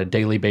 like on a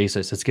daily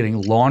basis. It's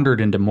getting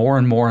laundered into more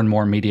and more and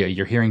more media.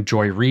 You're hearing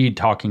Joy Reid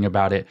talking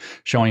about it,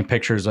 showing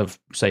pictures of,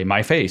 say,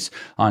 my face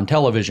on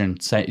television,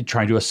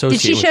 trying to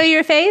associate. Did she show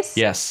your face?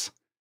 Yes.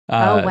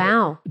 Oh,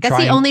 wow. That's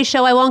the only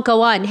show I won't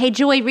go on. Hey,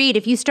 Joy Reid,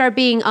 if you start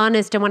being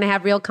honest and want to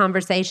have real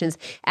conversations,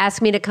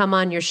 ask me to come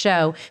on your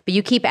show. But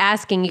you keep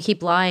asking, you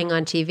keep lying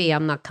on TV.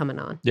 I'm not coming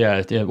on.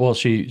 Yeah. Well,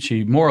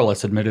 she more or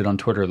less admitted on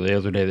Twitter the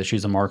other day that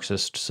she's a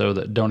Marxist, so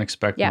that don't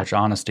expect much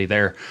honesty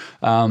there.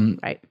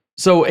 Right.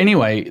 So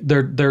anyway,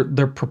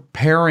 they're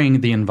preparing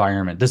the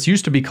environment. This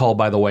used to be called,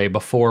 by the way,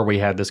 before we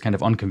had this kind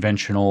of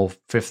unconventional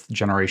fifth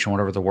generation,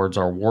 whatever the words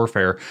are,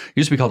 warfare. It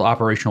used to be called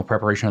operational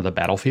preparation of the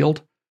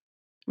battlefield.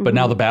 But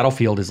now the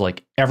battlefield is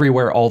like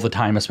everywhere all the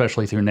time,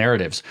 especially through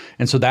narratives.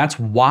 And so that's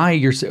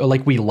why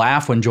we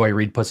laugh when Joy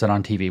Reid puts it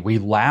on TV. We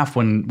laugh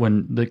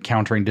when the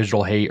Countering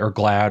Digital Hate or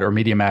GLAAD or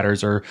Media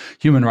Matters or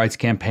Human Rights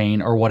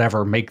Campaign or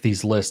whatever make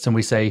these lists, and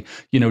we say,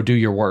 do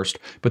your worst.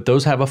 But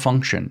those have a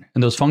function,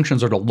 and those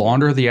functions are to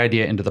launder the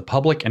idea into the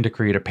public and to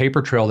create a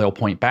paper trail they'll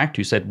point back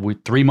to. Said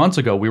 3 months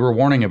ago, we were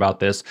warning about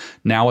this.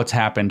 Now it's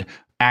happened.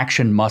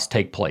 Action must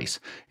take place.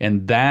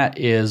 And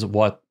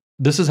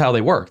this is how they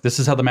work. This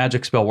is how the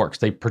magic spell works.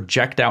 They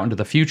project out into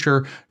the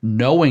future,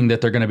 knowing that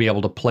they're going to be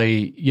able to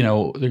play,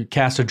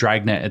 cast a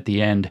dragnet at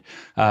the end.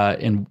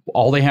 And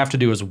all they have to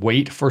do is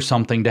wait for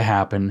something to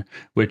happen,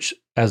 which,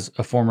 as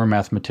a former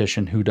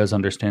mathematician who does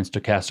understand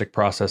stochastic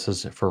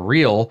processes for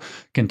real,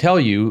 can tell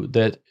you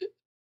that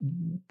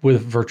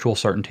with virtual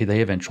certainty,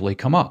 they eventually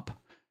come up.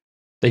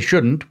 They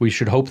shouldn't. We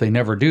should hope they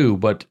never do.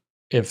 But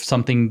if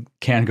something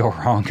can go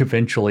wrong,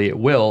 eventually it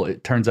will.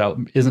 It turns out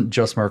isn't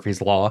just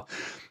Murphy's Law.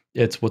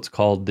 It's what's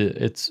called,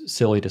 it's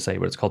silly to say,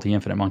 but it's called the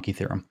infinite monkey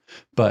theorem.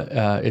 But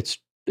it's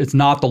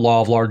not the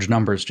law of large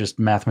numbers, just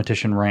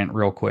mathematician rant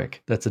real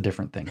quick. That's a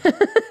different thing.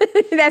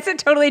 That's a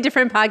totally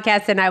different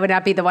podcast, and I would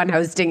not be the one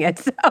hosting it.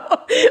 So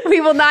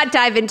we will not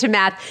dive into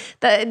math.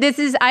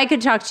 I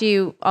could talk to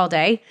you all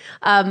day.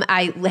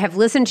 I have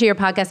listened to your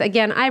podcast.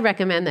 Again, I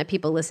recommend that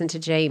people listen to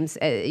James.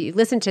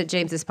 Listen to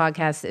James's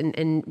podcast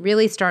and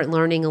really start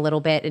learning a little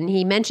bit. And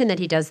he mentioned that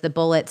he does the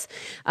bullets.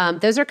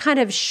 Those are kind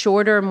of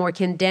shorter, more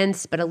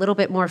condensed, but a little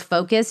bit more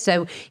focused.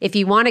 So if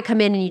you want to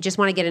come in and you just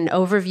want to get an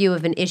overview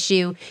of an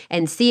issue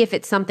and see if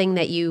it's something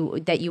that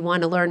you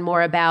want to learn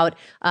more about,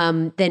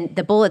 then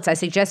the bullets, I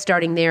suggest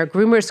starting there.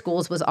 Groomer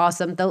Schools was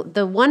awesome.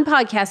 The one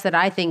podcast that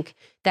I think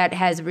that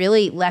has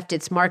really left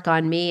its mark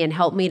on me and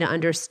helped me to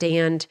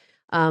understand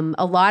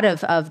a lot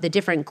of the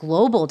different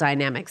global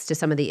dynamics to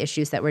some of the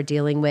issues that we're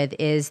dealing with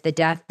is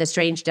the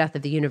strange death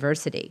of the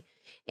university.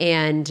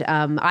 And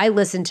I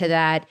listened to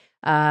that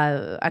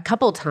a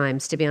couple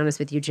times, to be honest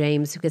with you,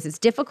 James, because it's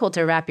difficult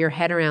to wrap your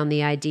head around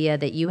the idea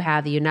that you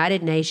have the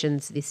United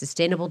Nations, the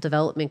Sustainable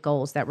Development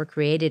Goals that were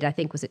created, I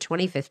think was it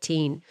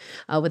 2015,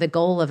 with a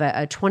goal of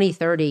a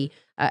 2030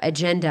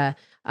 agenda.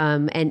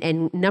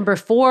 And number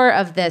 4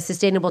 of the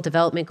Sustainable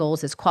Development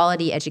Goals is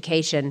quality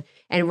education.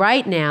 And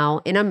right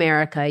now in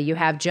America, you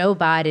have Joe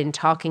Biden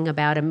talking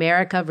about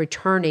America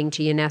returning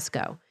to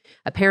UNESCO.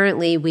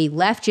 Apparently, we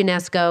left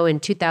UNESCO in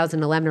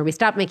 2011, or we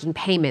stopped making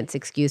payments,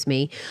 because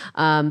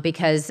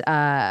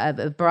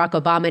Barack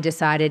Obama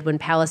decided when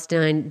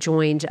Palestine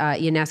joined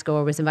UNESCO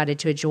or was invited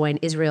to join,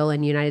 Israel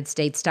and the United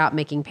States stopped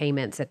making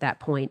payments at that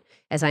point,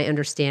 as I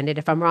understand it.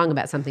 If I'm wrong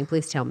about something,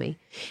 please tell me.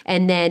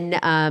 And then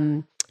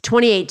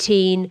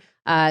 2018,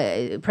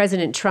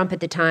 President Trump at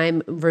the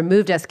time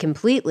removed us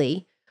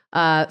completely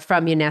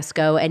from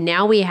UNESCO. And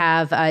now we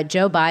have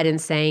Joe Biden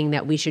saying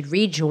that we should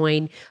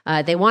rejoin.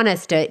 They want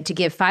us to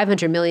give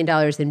 $500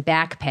 million in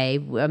back pay.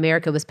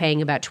 America was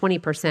paying about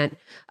 20%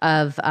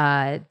 of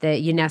the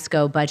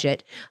UNESCO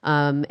budget.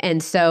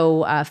 And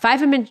so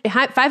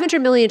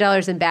 $500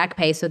 million in back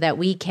pay so that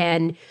we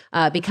can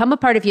become a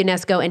part of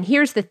UNESCO. And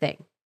here's the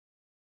thing.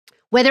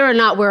 Whether or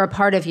not we're a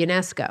part of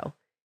UNESCO,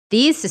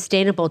 these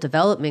sustainable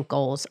development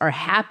goals are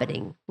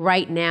happening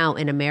right now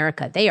in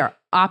America. They are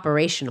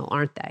operational,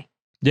 aren't they?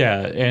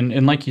 Yeah,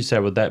 and like you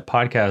said, with that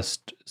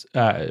podcast,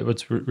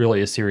 it's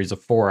really a series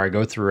of 4. I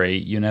go through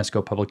a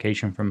UNESCO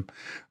publication from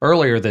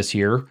earlier this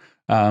year.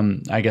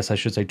 I guess I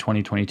should say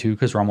 2022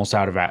 because we're almost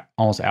out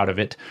of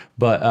it.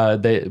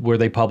 But where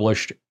they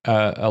published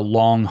a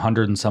long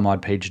 100 and some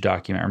odd page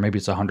document, or maybe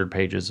it's 100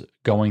 pages,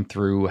 going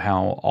through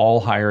how all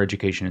higher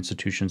education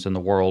institutions in the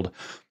world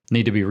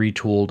need to be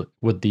retooled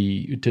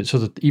so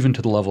that even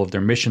to the level of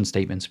their mission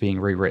statements being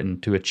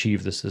rewritten to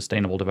achieve the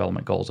Sustainable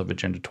Development Goals of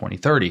Agenda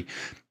 2030.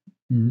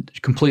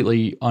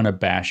 Completely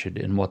unabashed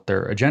in what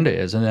their agenda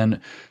is. And then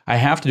I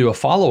have to do a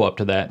follow-up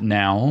to that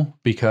now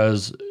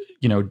because,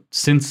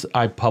 since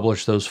I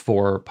published those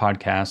 4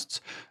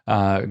 podcasts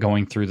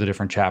going through the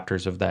different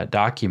chapters of that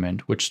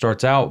document, which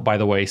starts out, by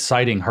the way,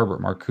 citing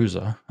Herbert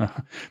Marcuse,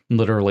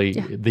 literally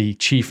the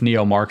chief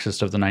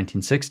neo-Marxist of the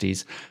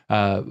 1960s.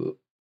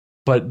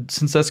 But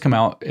since that's come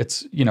out,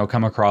 it's,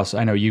 come across,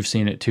 I know you've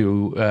seen it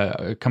too,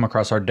 come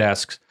across our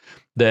desks,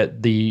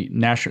 that the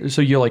national,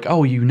 so you're like,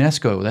 oh,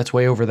 UNESCO, that's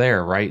way over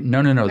there, right?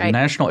 No. Right. The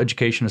National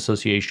Education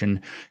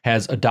Association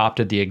has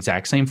adopted the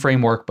exact same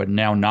framework, but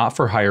now not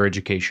for higher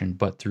education,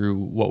 but through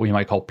what we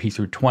might call P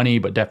through 20,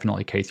 but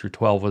definitely K through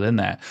 12 within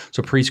that.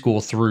 So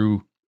preschool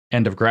through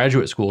end of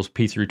graduate schools,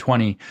 P through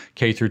 20,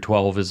 K through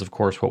 12 is, of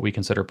course, what we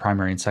consider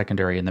primary and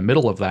secondary. In the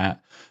middle of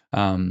that,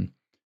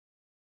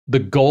 the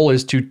goal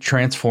is to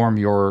transform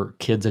your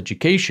kids'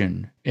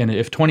 education. And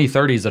if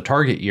 2030 is the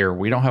target year,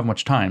 we don't have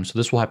much time. So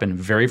this will happen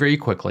very, very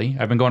quickly.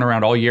 I've been going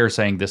around all year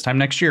saying this time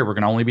next year, we're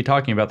going to only be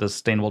talking about the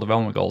Sustainable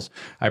Development Goals.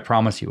 I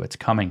promise you it's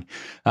coming.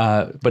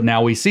 But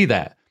now we see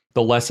that.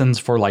 The lessons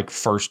for like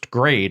first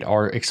grade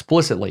are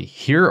explicitly,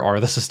 here are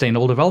the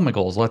Sustainable Development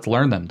Goals. Let's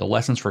learn them. The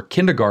lessons for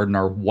kindergarten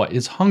are, what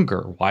is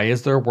hunger? Why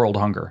is there world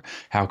hunger?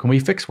 How can we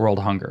fix world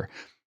hunger?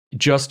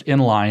 Just in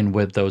line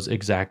with those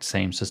exact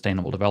same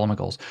Sustainable Development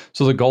Goals.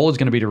 So the goal is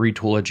going to be to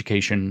retool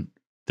education.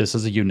 This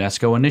is a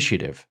UNESCO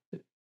initiative.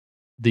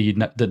 The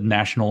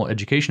National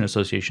Education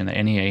Association, the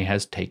NEA,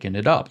 has taken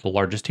it up, the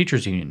largest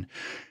teachers union.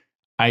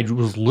 I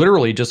was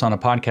literally just on a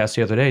podcast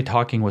the other day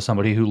talking with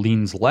somebody who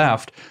leans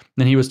left,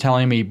 and he was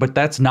telling me, but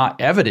that's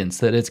not evidence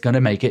that it's going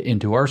to make it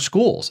into our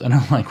schools. And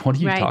I'm like, what are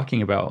you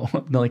talking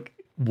about? Like,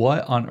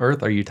 what on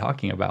earth are you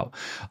talking about?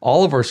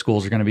 All of our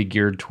schools are going to be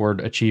geared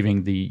toward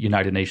achieving the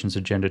United Nations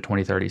Agenda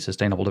 2030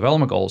 Sustainable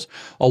Development Goals,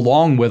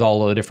 along with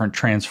all of the different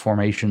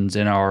transformations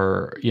in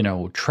our,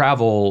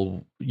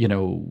 travel,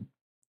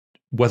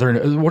 what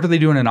are they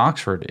doing in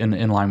Oxford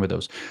in line with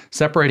those?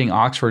 Separating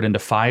Oxford into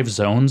 5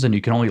 zones, and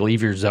you can only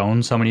leave your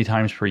zone so many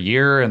times per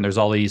year. And there's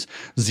all these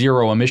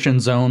zero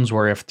emission zones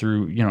where if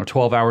through,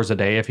 12 hours a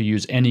day, if you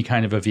use any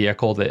kind of a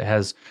vehicle that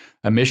has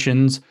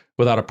emissions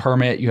without a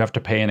permit, you have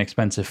to pay an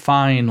expensive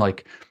fine.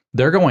 Like,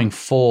 they're going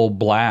full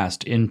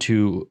blast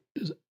into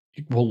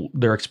well,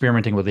 they're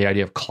experimenting with the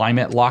idea of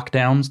climate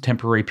lockdowns,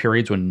 temporary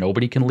periods when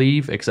nobody can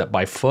leave except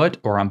by foot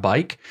or on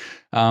bike.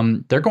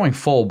 They're going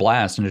full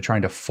blast into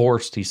trying to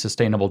force these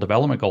sustainable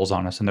development goals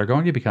on us, and they're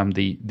going to become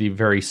the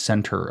very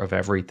center of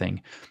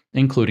everything,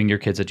 including your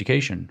kids'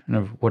 education.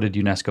 And what did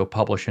UNESCO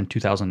publish in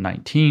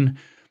 2019?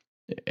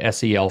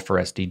 SEL for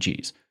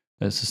SDGs.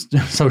 This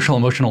is social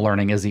emotional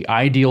learning is the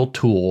ideal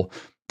tool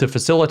to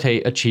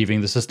facilitate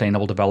achieving the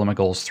sustainable development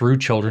goals through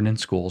children in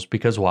schools.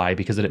 Because why?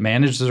 Because it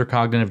manages their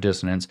cognitive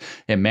dissonance,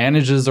 it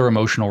manages their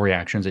emotional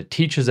reactions, it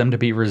teaches them to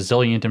be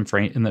resilient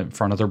in the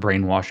front of their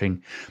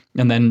brainwashing,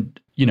 and then,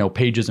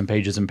 pages and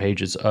pages and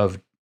pages of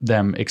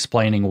them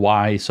explaining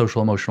why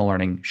social emotional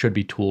learning should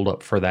be tooled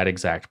up for that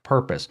exact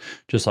purpose,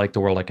 just like the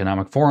World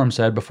Economic Forum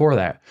said before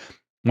that.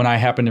 When I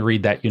happened to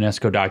read that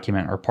UNESCO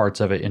document or parts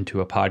of it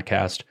into a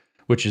podcast,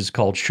 which is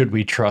called Should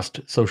We Trust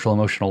Social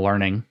Emotional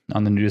Learning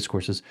on the New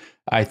Discourses,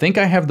 I think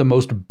I have the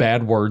most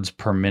bad words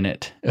per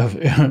minute of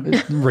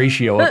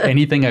ratio of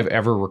anything I've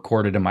ever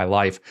recorded in my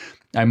life.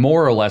 I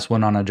more or less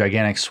went on a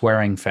gigantic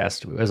swearing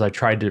fest as I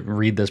tried to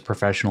read this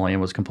professionally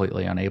and was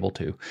completely unable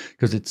to,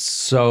 because it's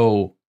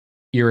so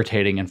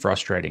irritating and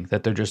frustrating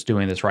that they're just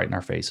doing this right in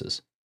our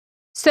faces.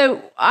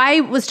 So I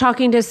was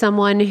talking to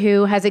someone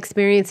who has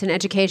experience in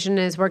education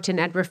and has worked in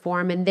ed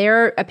reform, and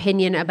their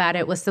opinion about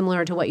it was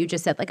similar to what you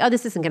just said. Like, oh,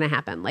 this isn't going to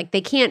happen. Like, they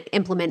can't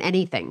implement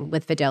anything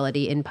with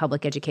fidelity in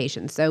public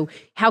education. So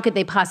how could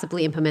they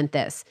possibly implement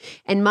this?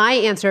 And my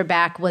answer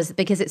back was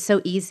because it's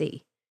so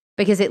easy.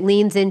 Because it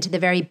leans into the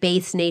very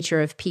base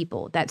nature of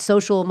people. That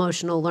social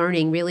emotional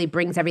learning really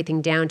brings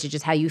everything down to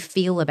just how you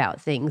feel about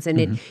things. And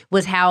it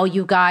was how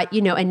you got,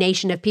 a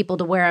nation of people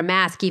to wear a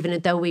mask, even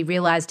though we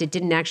realized it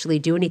didn't actually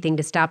do anything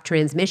to stop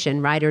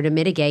transmission, right? Or to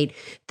mitigate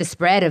the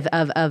spread of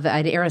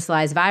an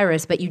aerosolized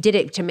virus, but you did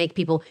it to make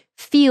people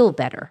feel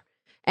better.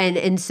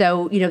 And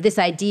so, this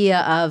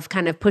idea of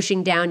kind of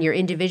pushing down your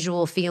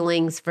individual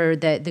feelings for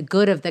the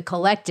good of the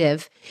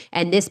collective,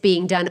 and this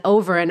being done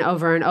over and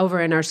over and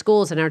over in our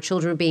schools, and our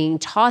children being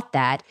taught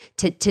that,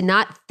 to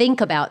not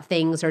think about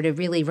things or to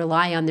really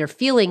rely on their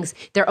feelings,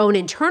 their own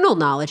internal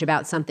knowledge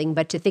about something,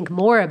 but to think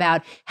more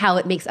about how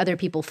it makes other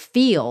people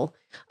feel,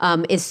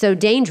 is so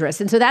dangerous.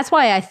 And so that's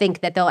why I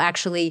think that they'll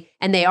actually,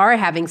 and they are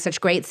having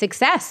such great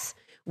success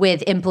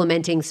with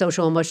implementing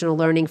social emotional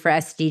learning for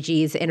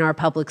SDGs in our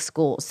public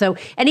schools. So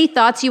any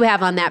thoughts you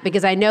have on that?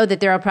 Because I know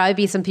that there will probably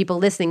be some people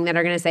listening that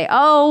are going to say,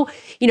 oh,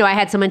 I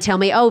had someone tell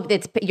me, oh,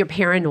 you're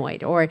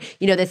paranoid, or,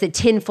 there's a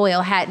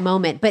tinfoil hat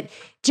moment. But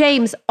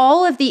James,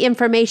 all of the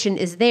information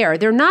is there.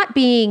 They're not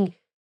being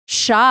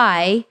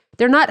shy.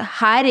 They're not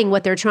hiding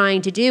what they're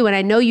trying to do. And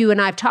I know you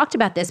and I have talked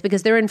about this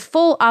because they're in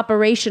full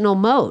operational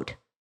mode.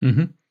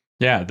 Mm-hmm.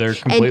 Yeah, they're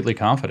completely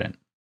confident.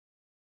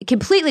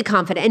 Completely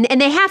confident.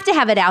 And they have to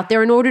have it out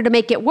there in order to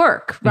make it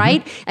work,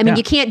 right? I mean,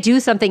 you can't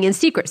do something in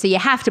secret, so you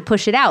have to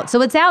push it out.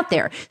 So it's out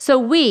there. So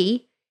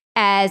we,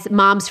 as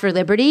Moms for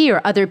Liberty or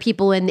other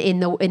people in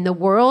the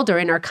world or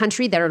in our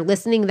country that are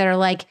listening, that are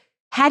like,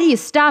 how do you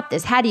stop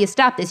this? How do you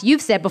stop this?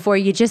 You've said before,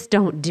 you just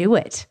don't do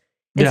it.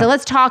 And so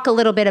let's talk a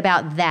little bit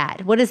about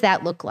that. What does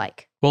that look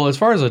like? Well, as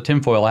far as a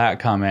tinfoil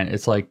hat comment,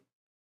 it's like,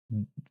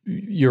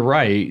 you're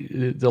right.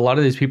 A lot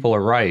of these people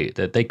are right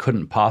that they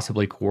couldn't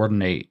possibly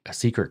coordinate a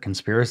secret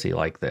conspiracy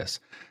like this.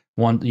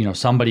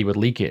 Somebody would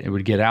leak it, it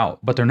would get out,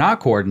 but they're not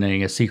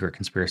coordinating a secret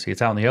conspiracy.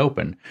 It's out in the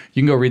open.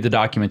 You can go read the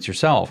documents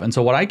yourself. And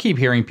so what I keep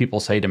hearing people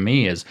say to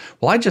me is,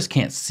 well, I just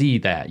can't see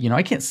that.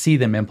 I can't see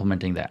them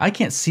implementing that. I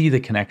can't see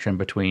the connection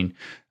between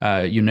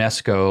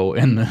UNESCO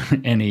and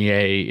the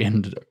NEA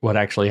and what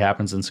actually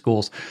happens in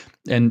schools.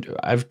 And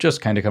I've just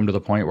kind of come to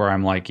the point where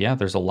I'm like, yeah,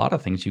 there's a lot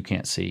of things you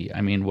can't see.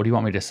 I mean, what do you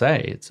want me to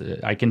say?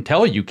 I can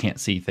tell you can't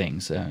see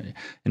things. And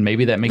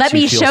maybe that makes you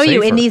feel safer. Let me show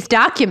you in these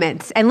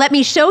documents. And let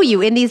me show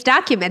you in these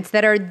documents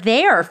that are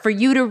there for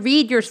you to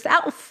read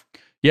yourself.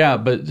 Yeah,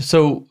 but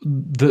so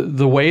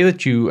the way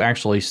that you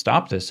actually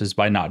stop this is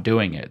by not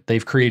doing it.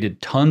 They've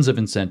created tons of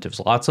incentives,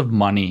 lots of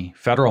money,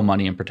 federal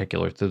money in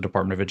particular, through the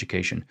Department of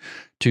Education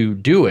to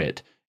do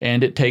it.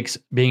 And it takes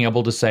being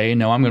able to say,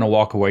 no, I'm going to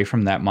walk away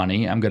from that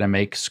money. I'm going to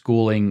make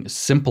schooling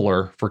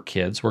simpler for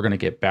kids. We're going to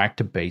get back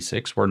to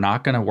basics. We're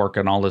not going to work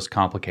on all this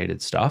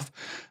complicated stuff.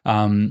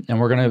 And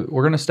we're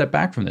going to step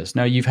back from this.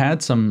 Now, you've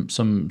had some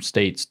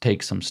states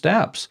take some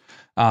steps.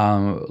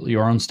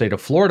 Your own state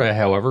of Florida,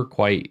 however,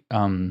 quite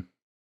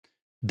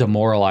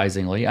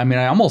demoralizingly. I mean,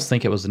 I almost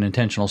think it was an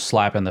intentional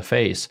slap in the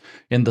face.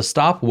 In the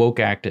Stop Woke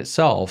Act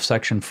itself,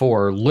 Section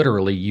 4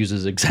 literally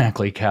uses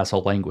exactly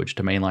CASEL language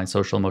to mainline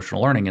social emotional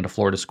learning into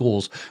Florida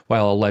schools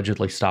while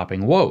allegedly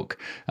stopping woke.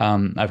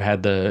 I've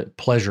had the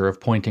pleasure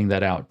of pointing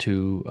that out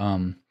to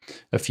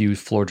a few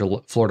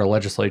Florida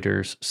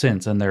legislators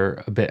since, and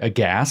they're a bit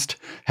aghast.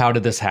 How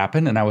did this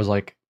happen? And I was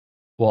like,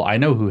 well, I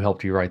know who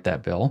helped you write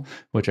that bill,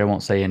 which I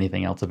won't say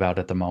anything else about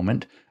at the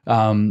moment.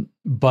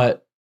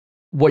 But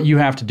what you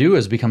have to do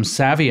is become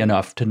savvy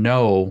enough to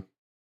know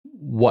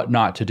what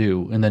not to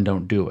do and then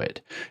don't do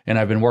it. And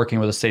I've been working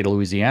with the state of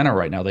Louisiana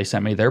right now. They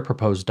sent me their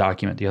proposed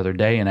document the other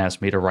day and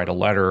asked me to write a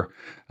letter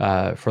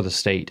for the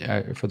state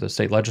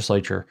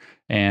legislature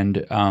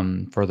and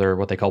for their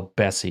what they call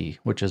BESI,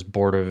 which is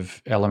Board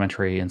of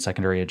Elementary and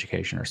Secondary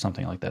Education or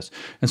something like this.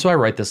 And so I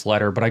write this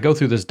letter, but I go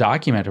through this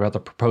document about the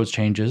proposed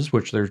changes,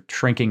 which they're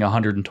shrinking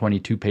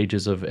 122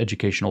 pages of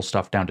educational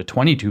stuff down to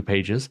 22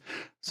 pages.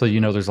 So,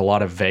 there's a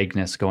lot of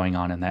vagueness going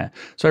on in that.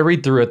 So I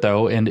read through it,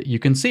 though, and you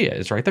can see it.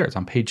 It's right there. It's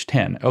on page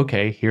 10.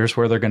 Okay, here's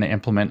where they're going to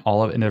implement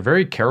all of it. And they're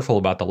very careful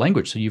about the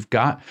language. So you've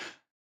got,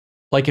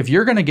 like, if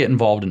you're going to get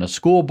involved in a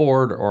school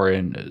board or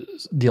in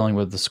dealing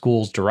with the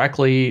schools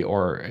directly,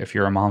 or if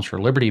you're a Moms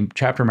for Liberty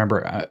chapter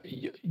member,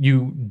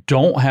 you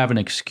don't have an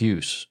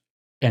excuse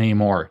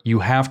anymore. You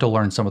have to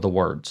learn some of the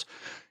words.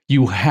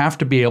 You have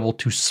to be able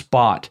to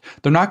spot.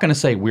 They're not going to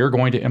say, we're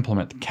going to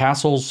implement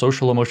Castle's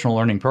social emotional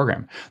learning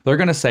program. They're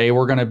going to say,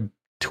 we're going to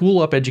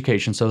tool up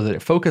education so that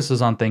it focuses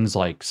on things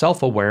like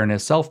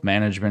self-awareness,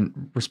 self-management,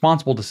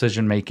 responsible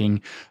decision-making.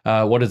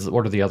 What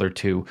are the other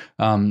two?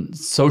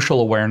 Social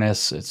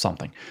awareness, it's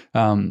something.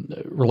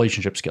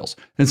 Relationship skills.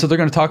 And so they're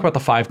going to talk about the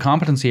 5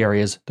 competency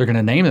areas. They're going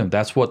to name them.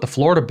 That's what the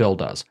Florida bill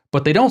does.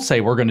 But they don't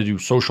say we're going to do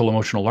social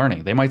emotional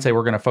learning. They might say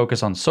we're going to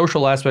focus on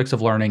social aspects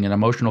of learning and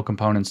emotional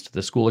components to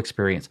the school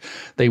experience.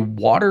 They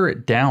water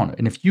it down.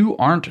 And if you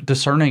aren't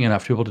discerning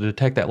enough to be able to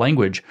detect that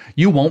language,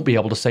 you won't be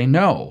able to say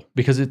no,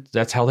 because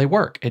that's how they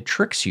work. It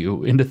tricks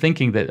you into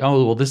thinking that,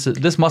 oh, well,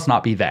 this must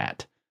not be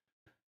that.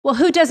 Well,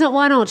 who doesn't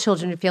want all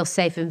children to feel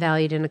safe and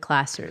valued in a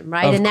classroom,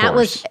 right? Of and that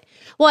course.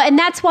 and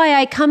that's why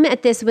I come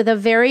at this with a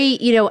very,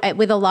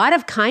 with a lot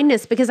of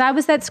kindness, because I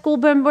was that school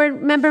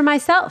board member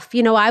myself.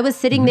 I was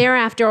sitting there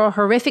after a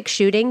horrific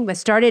shooting, was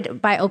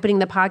started by opening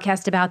the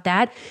podcast about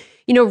that,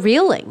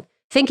 reeling,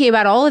 thinking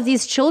about all of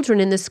these children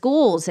in the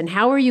schools and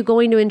how are you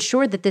going to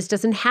ensure that this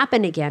doesn't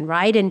happen again,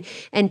 right?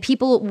 And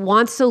people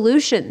want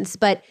solutions,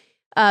 but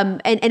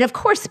and of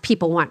course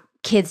people want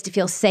kids to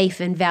feel safe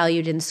and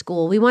valued in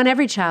school. We want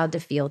every child to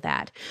feel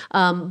that.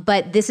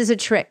 But this is a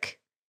trick.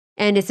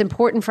 And it's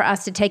important for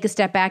us to take a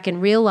step back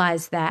and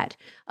realize that.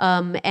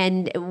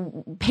 And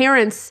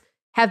parents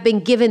have been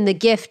given the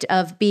gift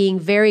of being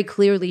very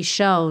clearly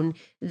shown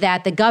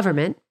that the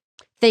government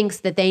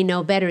thinks that they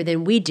know better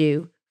than we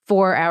do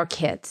for our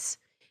kids.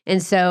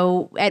 And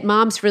so at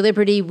Moms for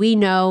Liberty, we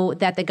know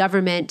that the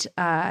government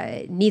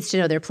needs to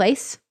know their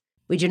place.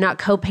 We do not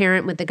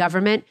co-parent with the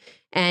government.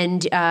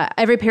 And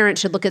every parent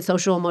should look at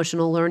social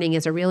emotional learning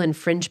as a real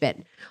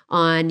infringement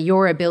on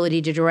your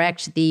ability to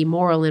direct the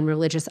moral and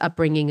religious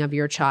upbringing of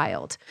your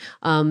child.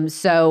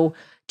 So,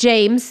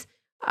 James,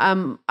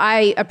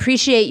 I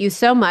appreciate you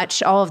so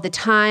much, all of the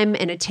time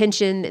and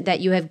attention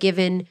that you have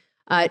given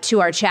to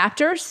our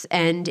chapters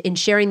and in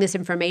sharing this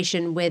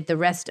information with the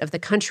rest of the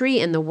country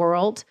and the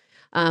world.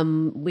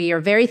 We are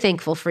very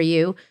thankful for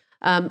you.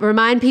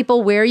 Remind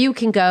people where you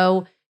can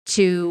go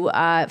to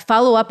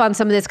follow up on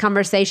some of this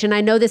conversation.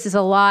 I know this is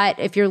a lot.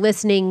 If you're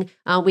listening,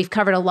 we've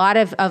covered a lot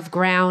of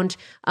ground,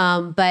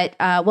 but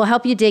we'll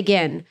help you dig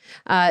in.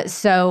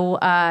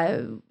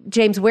 So,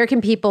 James, where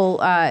can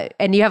people,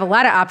 and you have a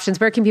lot of options,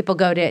 where can people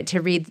go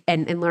to read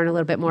and learn a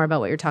little bit more about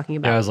what you're talking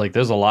about? Yeah, I was like,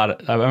 there's a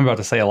lot. I'm about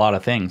to say a lot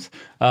of things.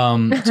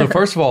 So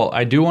first of all,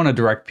 I do want to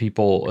direct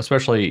people,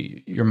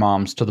 especially your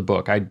moms, to the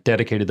book. I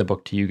dedicated the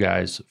book to you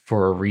guys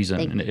for a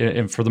reason.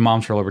 And for the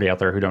Moms for Liberty out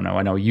there who don't know,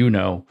 I know you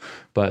know,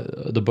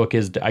 but the book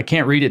is, I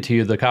can't read it to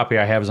you. The copy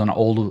I have is an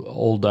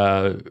old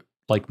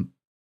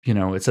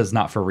it says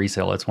not for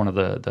resale. It's one of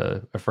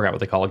the I forgot what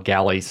they call it,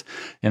 galleys.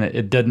 And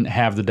it didn't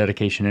have the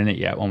dedication in it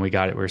yet when we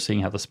got it. We were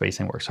seeing how the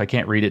spacing works. So I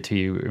can't read it to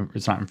you.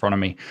 It's not in front of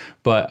me.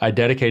 But I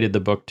dedicated the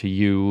book to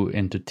you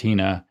and to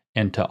Tina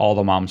and to all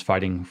the moms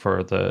fighting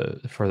for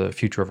the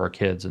future of our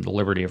kids and the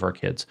liberty of our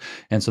kids.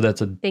 And so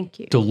that's a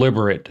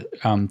deliberate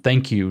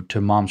thank you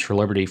to Moms for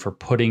Liberty for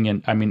putting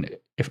in, I mean,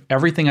 if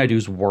everything I do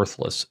is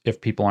worthless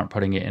if people aren't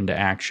putting it into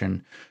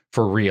action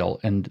for real,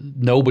 and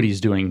nobody's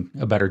doing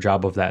a better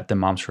job of that than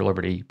Moms for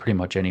Liberty pretty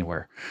much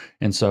anywhere.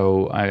 And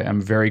so I am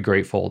very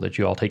grateful that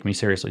you all take me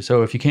seriously.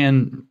 So if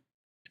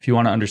you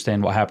want to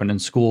understand what happened in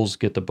schools,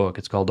 get the book.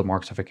 It's called The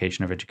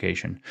Marxification of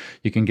Education.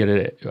 You can get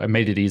it. I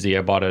made it easy.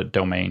 I bought a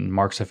domain,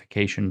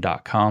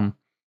 marxification.com.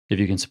 If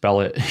you can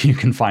spell it, you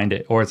can find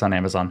it, or it's on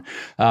Amazon.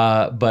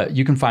 But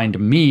you can find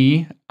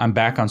me. I'm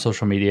back on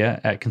social media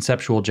at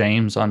Conceptual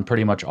James on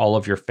pretty much all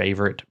of your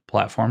favorite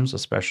platforms,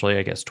 especially,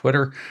 I guess,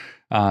 Twitter.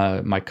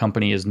 My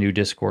company is New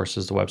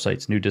Discourses. The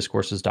website's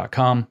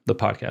newdiscourses.com. The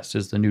podcast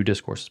is the New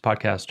Discourses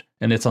podcast,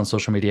 and it's on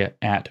social media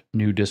at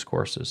New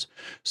Discourses.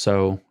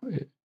 So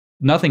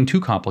nothing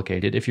too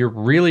complicated. If you're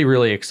really,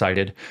 really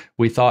excited,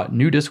 we thought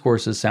New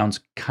Discourses sounds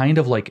kind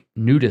of like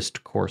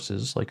nudist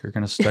courses, like you're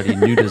going to study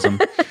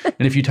nudism.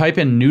 And if you type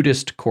in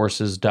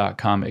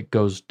nudistcourses.com, it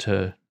goes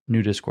to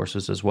New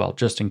Discourses as well,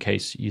 just in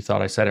case you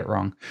thought I said it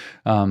wrong.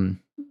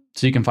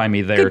 So you can find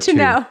me there too. Good to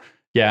know.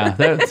 Yeah,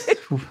 that's,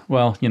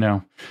 well,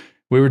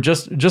 we were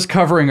just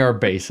covering our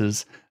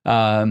bases.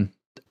 So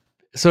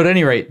at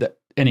any rate,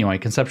 anyway,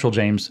 Conceptual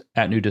James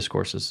at New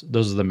Discourses.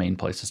 Those are the main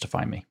places to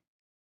find me.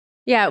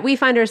 Yeah, we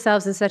find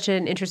ourselves in such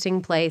an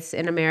interesting place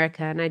in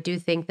America, and I do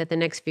think that the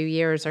next few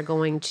years are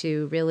going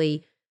to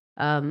really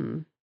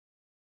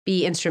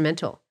be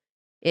instrumental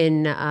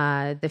in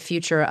the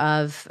future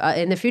of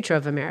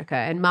America.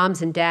 And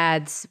moms and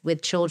dads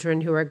with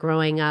children who are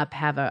growing up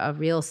have a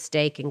real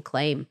stake and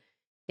claim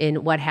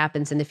in what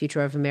happens in the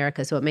future of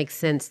America. So it makes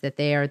sense that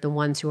they are the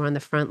ones who are on the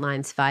front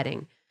lines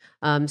fighting.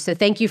 So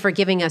thank you for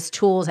giving us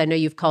tools. I know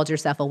you've called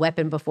yourself a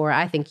weapon before.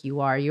 I think you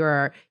are.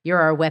 You're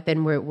our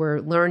weapon.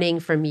 We're learning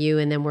from you,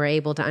 and then we're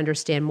able to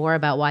understand more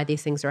about why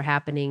these things are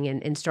happening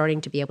and starting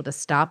to be able to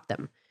stop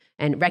them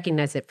and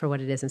recognize it for what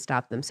it is and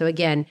stop them. So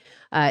again,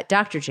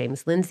 Dr.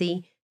 James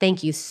Lindsay,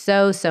 thank you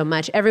so, so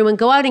much. Everyone,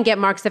 go out and get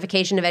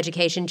Marxification of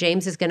Education.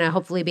 James is going to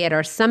hopefully be at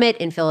our summit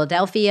in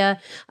Philadelphia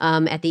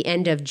at the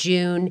end of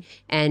June,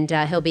 and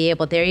he'll be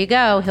able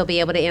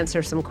to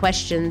answer some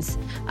questions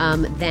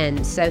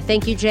then. So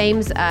thank you,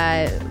 James.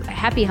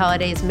 Happy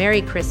holidays.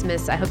 Merry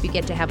Christmas. I hope you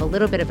get to have a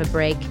little bit of a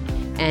break,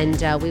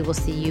 and we will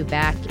see you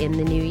back in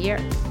the new year.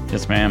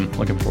 Yes, ma'am.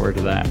 Looking forward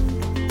to that.